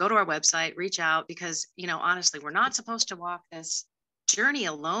available. Go to our website, reach out, because, you know, honestly, we're not supposed to walk this journey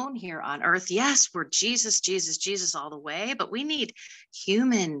alone here on earth. Yes, we're Jesus, Jesus, Jesus all the way, but we need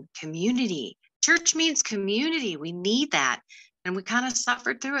human community. Church means community. We need that. And we kind of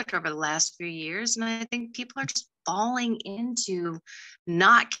suffered through it over the last few years. And I think people are just falling into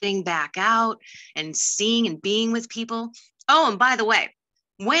not getting back out and seeing and being with people. Oh, and by the way,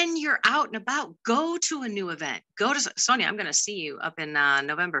 when you're out and about, go to a new event. Go to Sonja. I'm going to see you up in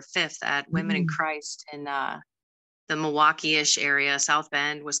November 5th at Women in Christ in the Milwaukee-ish area, South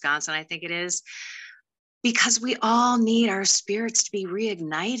Bend, Wisconsin, I think it is. Because we all need our spirits to be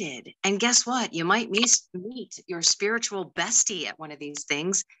reignited. And guess what? You might meet your spiritual bestie at one of these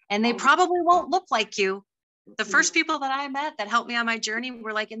things, and they probably won't look like you. The first people that I met that helped me on my journey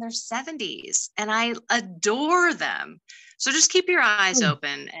were like in their 70s, and I adore them. So just keep your eyes open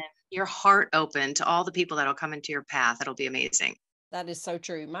and your heart open to all the people that'll come into your path. It'll be amazing. That is so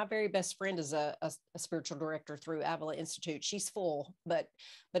true. My very best friend is a spiritual director through Avila Institute. She's full, but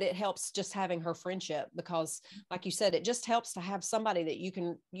it helps just having her friendship, because like you said, it just helps to have somebody that you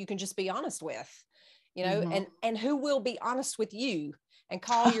can just be honest with, you know, and who will be honest with you and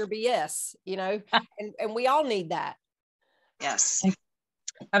call your BS, you know, and we all need that. Yes.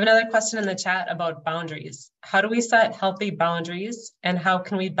 I have another question in the chat about boundaries. How do we set healthy boundaries, and how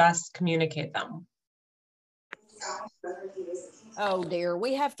can we best communicate them? Oh dear,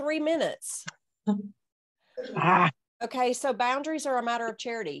 we have 3 minutes. Okay, so boundaries are a matter of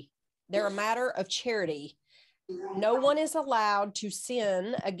charity. They're a matter of charity. No one is allowed to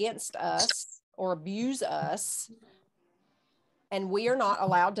sin against us or abuse us, and we are not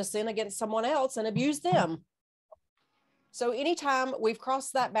allowed to sin against someone else and abuse them. So anytime we've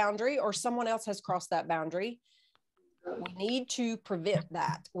crossed that boundary or someone else has crossed that boundary, we need to prevent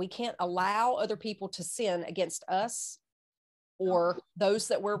that. We can't allow other people to sin against us or those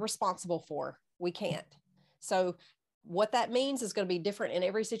that we're responsible for. We can't. So what that means is going to be different in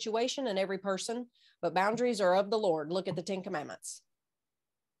every situation and every person, but boundaries are of the Lord. Look at the 10 Commandments.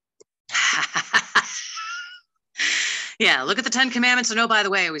 Yeah, look at the 10 Commandments. And oh, by the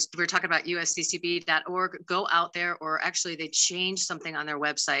way, we were talking about usccb.org. Go out there, or actually they changed something on their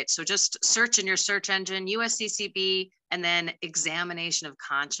website. So just search in your search engine, USCCB, and then examination of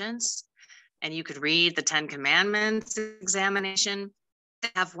conscience. And you could read the 10 Commandments examination. They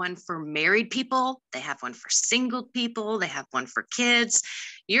have one for married people. They have one for single people. They have one for kids.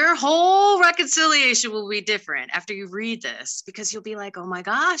 Your whole reconciliation will be different after you read this, because you'll be like, oh my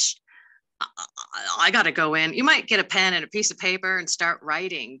gosh, I got to go in. You might get a pen and a piece of paper and start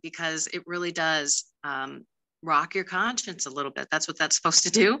writing, because it really does rock your conscience a little bit. That's what that's supposed to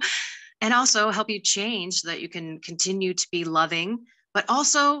do. And also help you change so that you can continue to be loving, but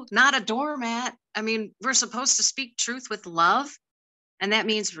also not a doormat. I mean, we're supposed to speak truth with love, and that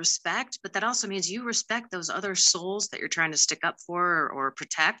means respect, but that also means you respect those other souls that you're trying to stick up for or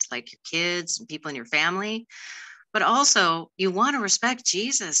protect, like your kids and people in your family. But also you want to respect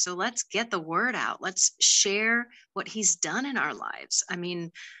Jesus. So let's get the word out. Let's share what he's done in our lives. I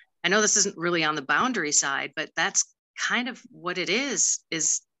mean, I know this isn't really on the boundary side, but that's kind of what it is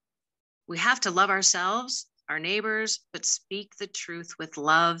we have to love ourselves, our neighbors, but speak the truth with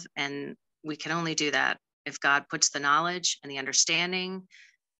love. And we can only do that if God puts the knowledge and the understanding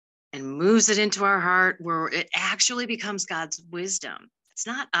and moves it into our heart, where it actually becomes God's wisdom. It's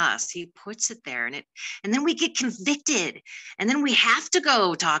not us. He puts it there, and then we get convicted, and then we have to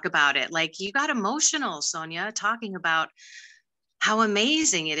go talk about it. Like, you got emotional, Sonja, talking about how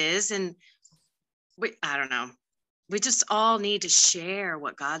amazing it is. And I don't know. We just all need to share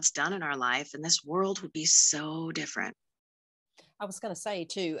what God's done in our life, and this world would be so different. I was going to say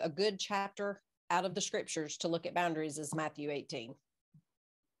too, a good chapter out of the scriptures to look at boundaries is Matthew 18.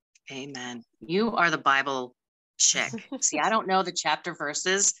 Amen. You are the Bible chick. See, I don't know the chapter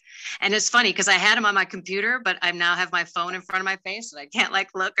verses. And it's funny because I had them on my computer, but I now have my phone in front of my face and I can't like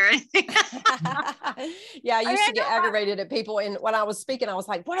look or anything. Yeah, I used to get aggravated at people. And when I was speaking, I was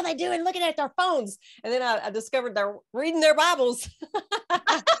like, what are they doing? Looking at their phones. And then I discovered they're reading their Bibles.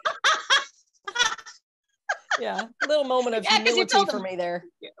 Yeah, a little moment of humility for me there.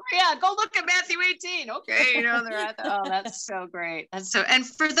 Yeah, go look at Matthew 18. Okay, you know, they're at the, oh, that's so great. That's so, and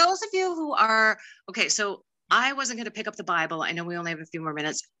for those of you who are, okay, so I wasn't going to pick up the Bible. I know we only have a few more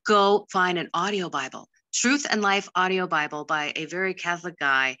minutes. Go find an audio Bible, Truth and Life audio Bible by a very Catholic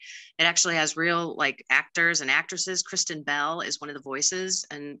guy. It actually has real like actors and actresses. Kristen Bell is one of the voices,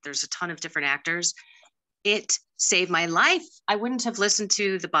 and there's a ton of different actors. It saved my life. I wouldn't have listened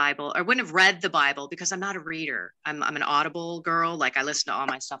to the Bible, or wouldn't have read the Bible, because I'm not a reader. I'm an Audible girl. Like, I listen to all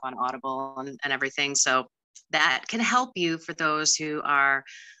my stuff on Audible and everything. So that can help you for those who are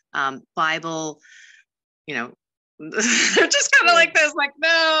Bible, you know, they're just kind of like this, like,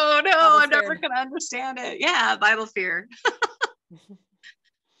 no, I'm never going to understand it. Yeah, Bible fear.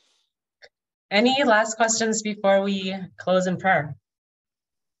 Any last questions before we close in prayer?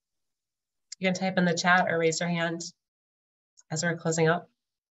 You can type in the chat or raise your hand as we're closing up.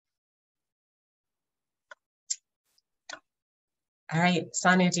 All right,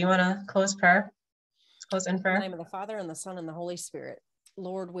 Sonja, do you want to close prayer? Let's close in prayer. In the name of the Father, and the Son, and the Holy Spirit.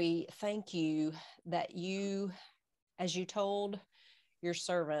 Lord, we thank you that you, as you told your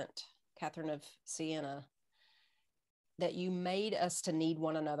servant, Catherine of Siena, that you made us to need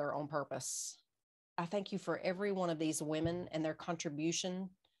one another on purpose. I thank you for every one of these women and their contribution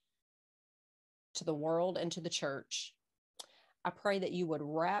to the world and to the church. I pray that you would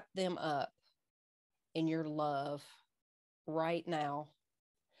wrap them up in your love right now,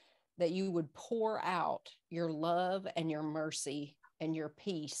 that you would pour out your love and your mercy and your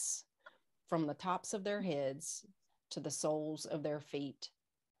peace from the tops of their heads to the soles of their feet,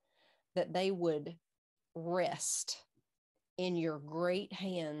 that they would rest in your great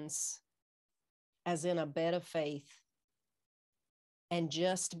hands as in a bed of faith and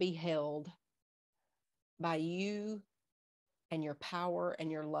just be held by you and your power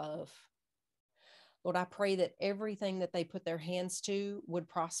and your love. Lord, I pray that everything that they put their hands to would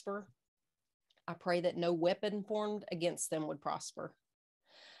prosper. I pray that no weapon formed against them would prosper.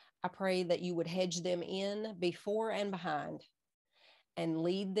 I pray that you would hedge them in before and behind and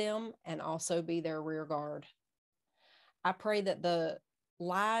lead them and also be their rear guard. I pray that the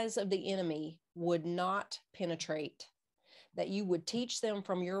lies of the enemy would not penetrate, that you would teach them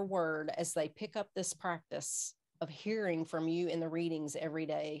from your word as they pick up this practice of hearing from you in the readings every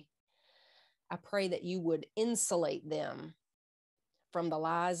day. I pray that you would insulate them from the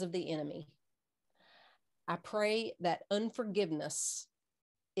lies of the enemy. I pray that unforgiveness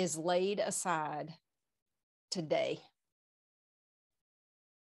is laid aside today,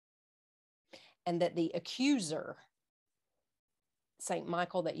 and that the accuser, Saint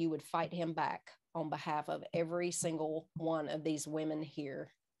Michael, that you would fight him back on behalf of every single one of these women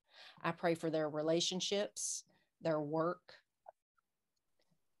here. I pray for their relationships, their work,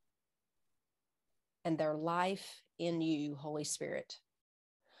 and their life in you, Holy Spirit.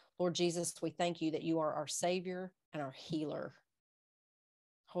 Lord Jesus, we thank you that you are our Savior and our healer.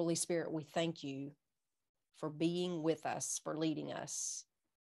 Holy Spirit, we thank you for being with us, for leading us.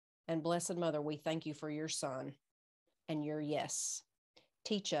 And Blessed Mother, we thank you for your Son and your yes.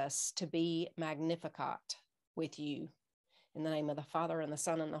 Teach us to be Magnificat with you. In the name of the Father, and the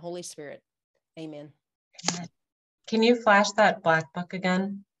Son, and the Holy Spirit. Amen. Can you flash that black book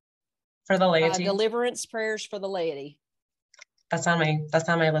again for the laity? Deliverance Prayers for the Laity. That's on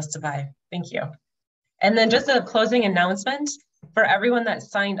my list to buy. Thank you. And then just a closing announcement for everyone that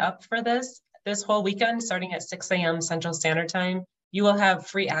signed up for this whole weekend, starting at 6 a.m. Central Standard Time, you will have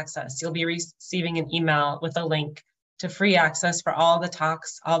free access. You'll be receiving an email with a link to free access for all the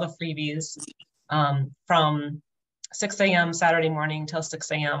talks, all the freebies from 6 a.m. Saturday morning till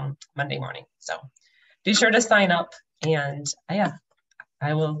 6 a.m. Monday morning. So be sure to sign up, and yeah,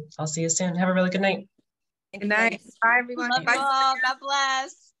 I'll see you soon. Have a really good night. Good night. Bye, everyone. Love you all. God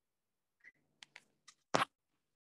bless.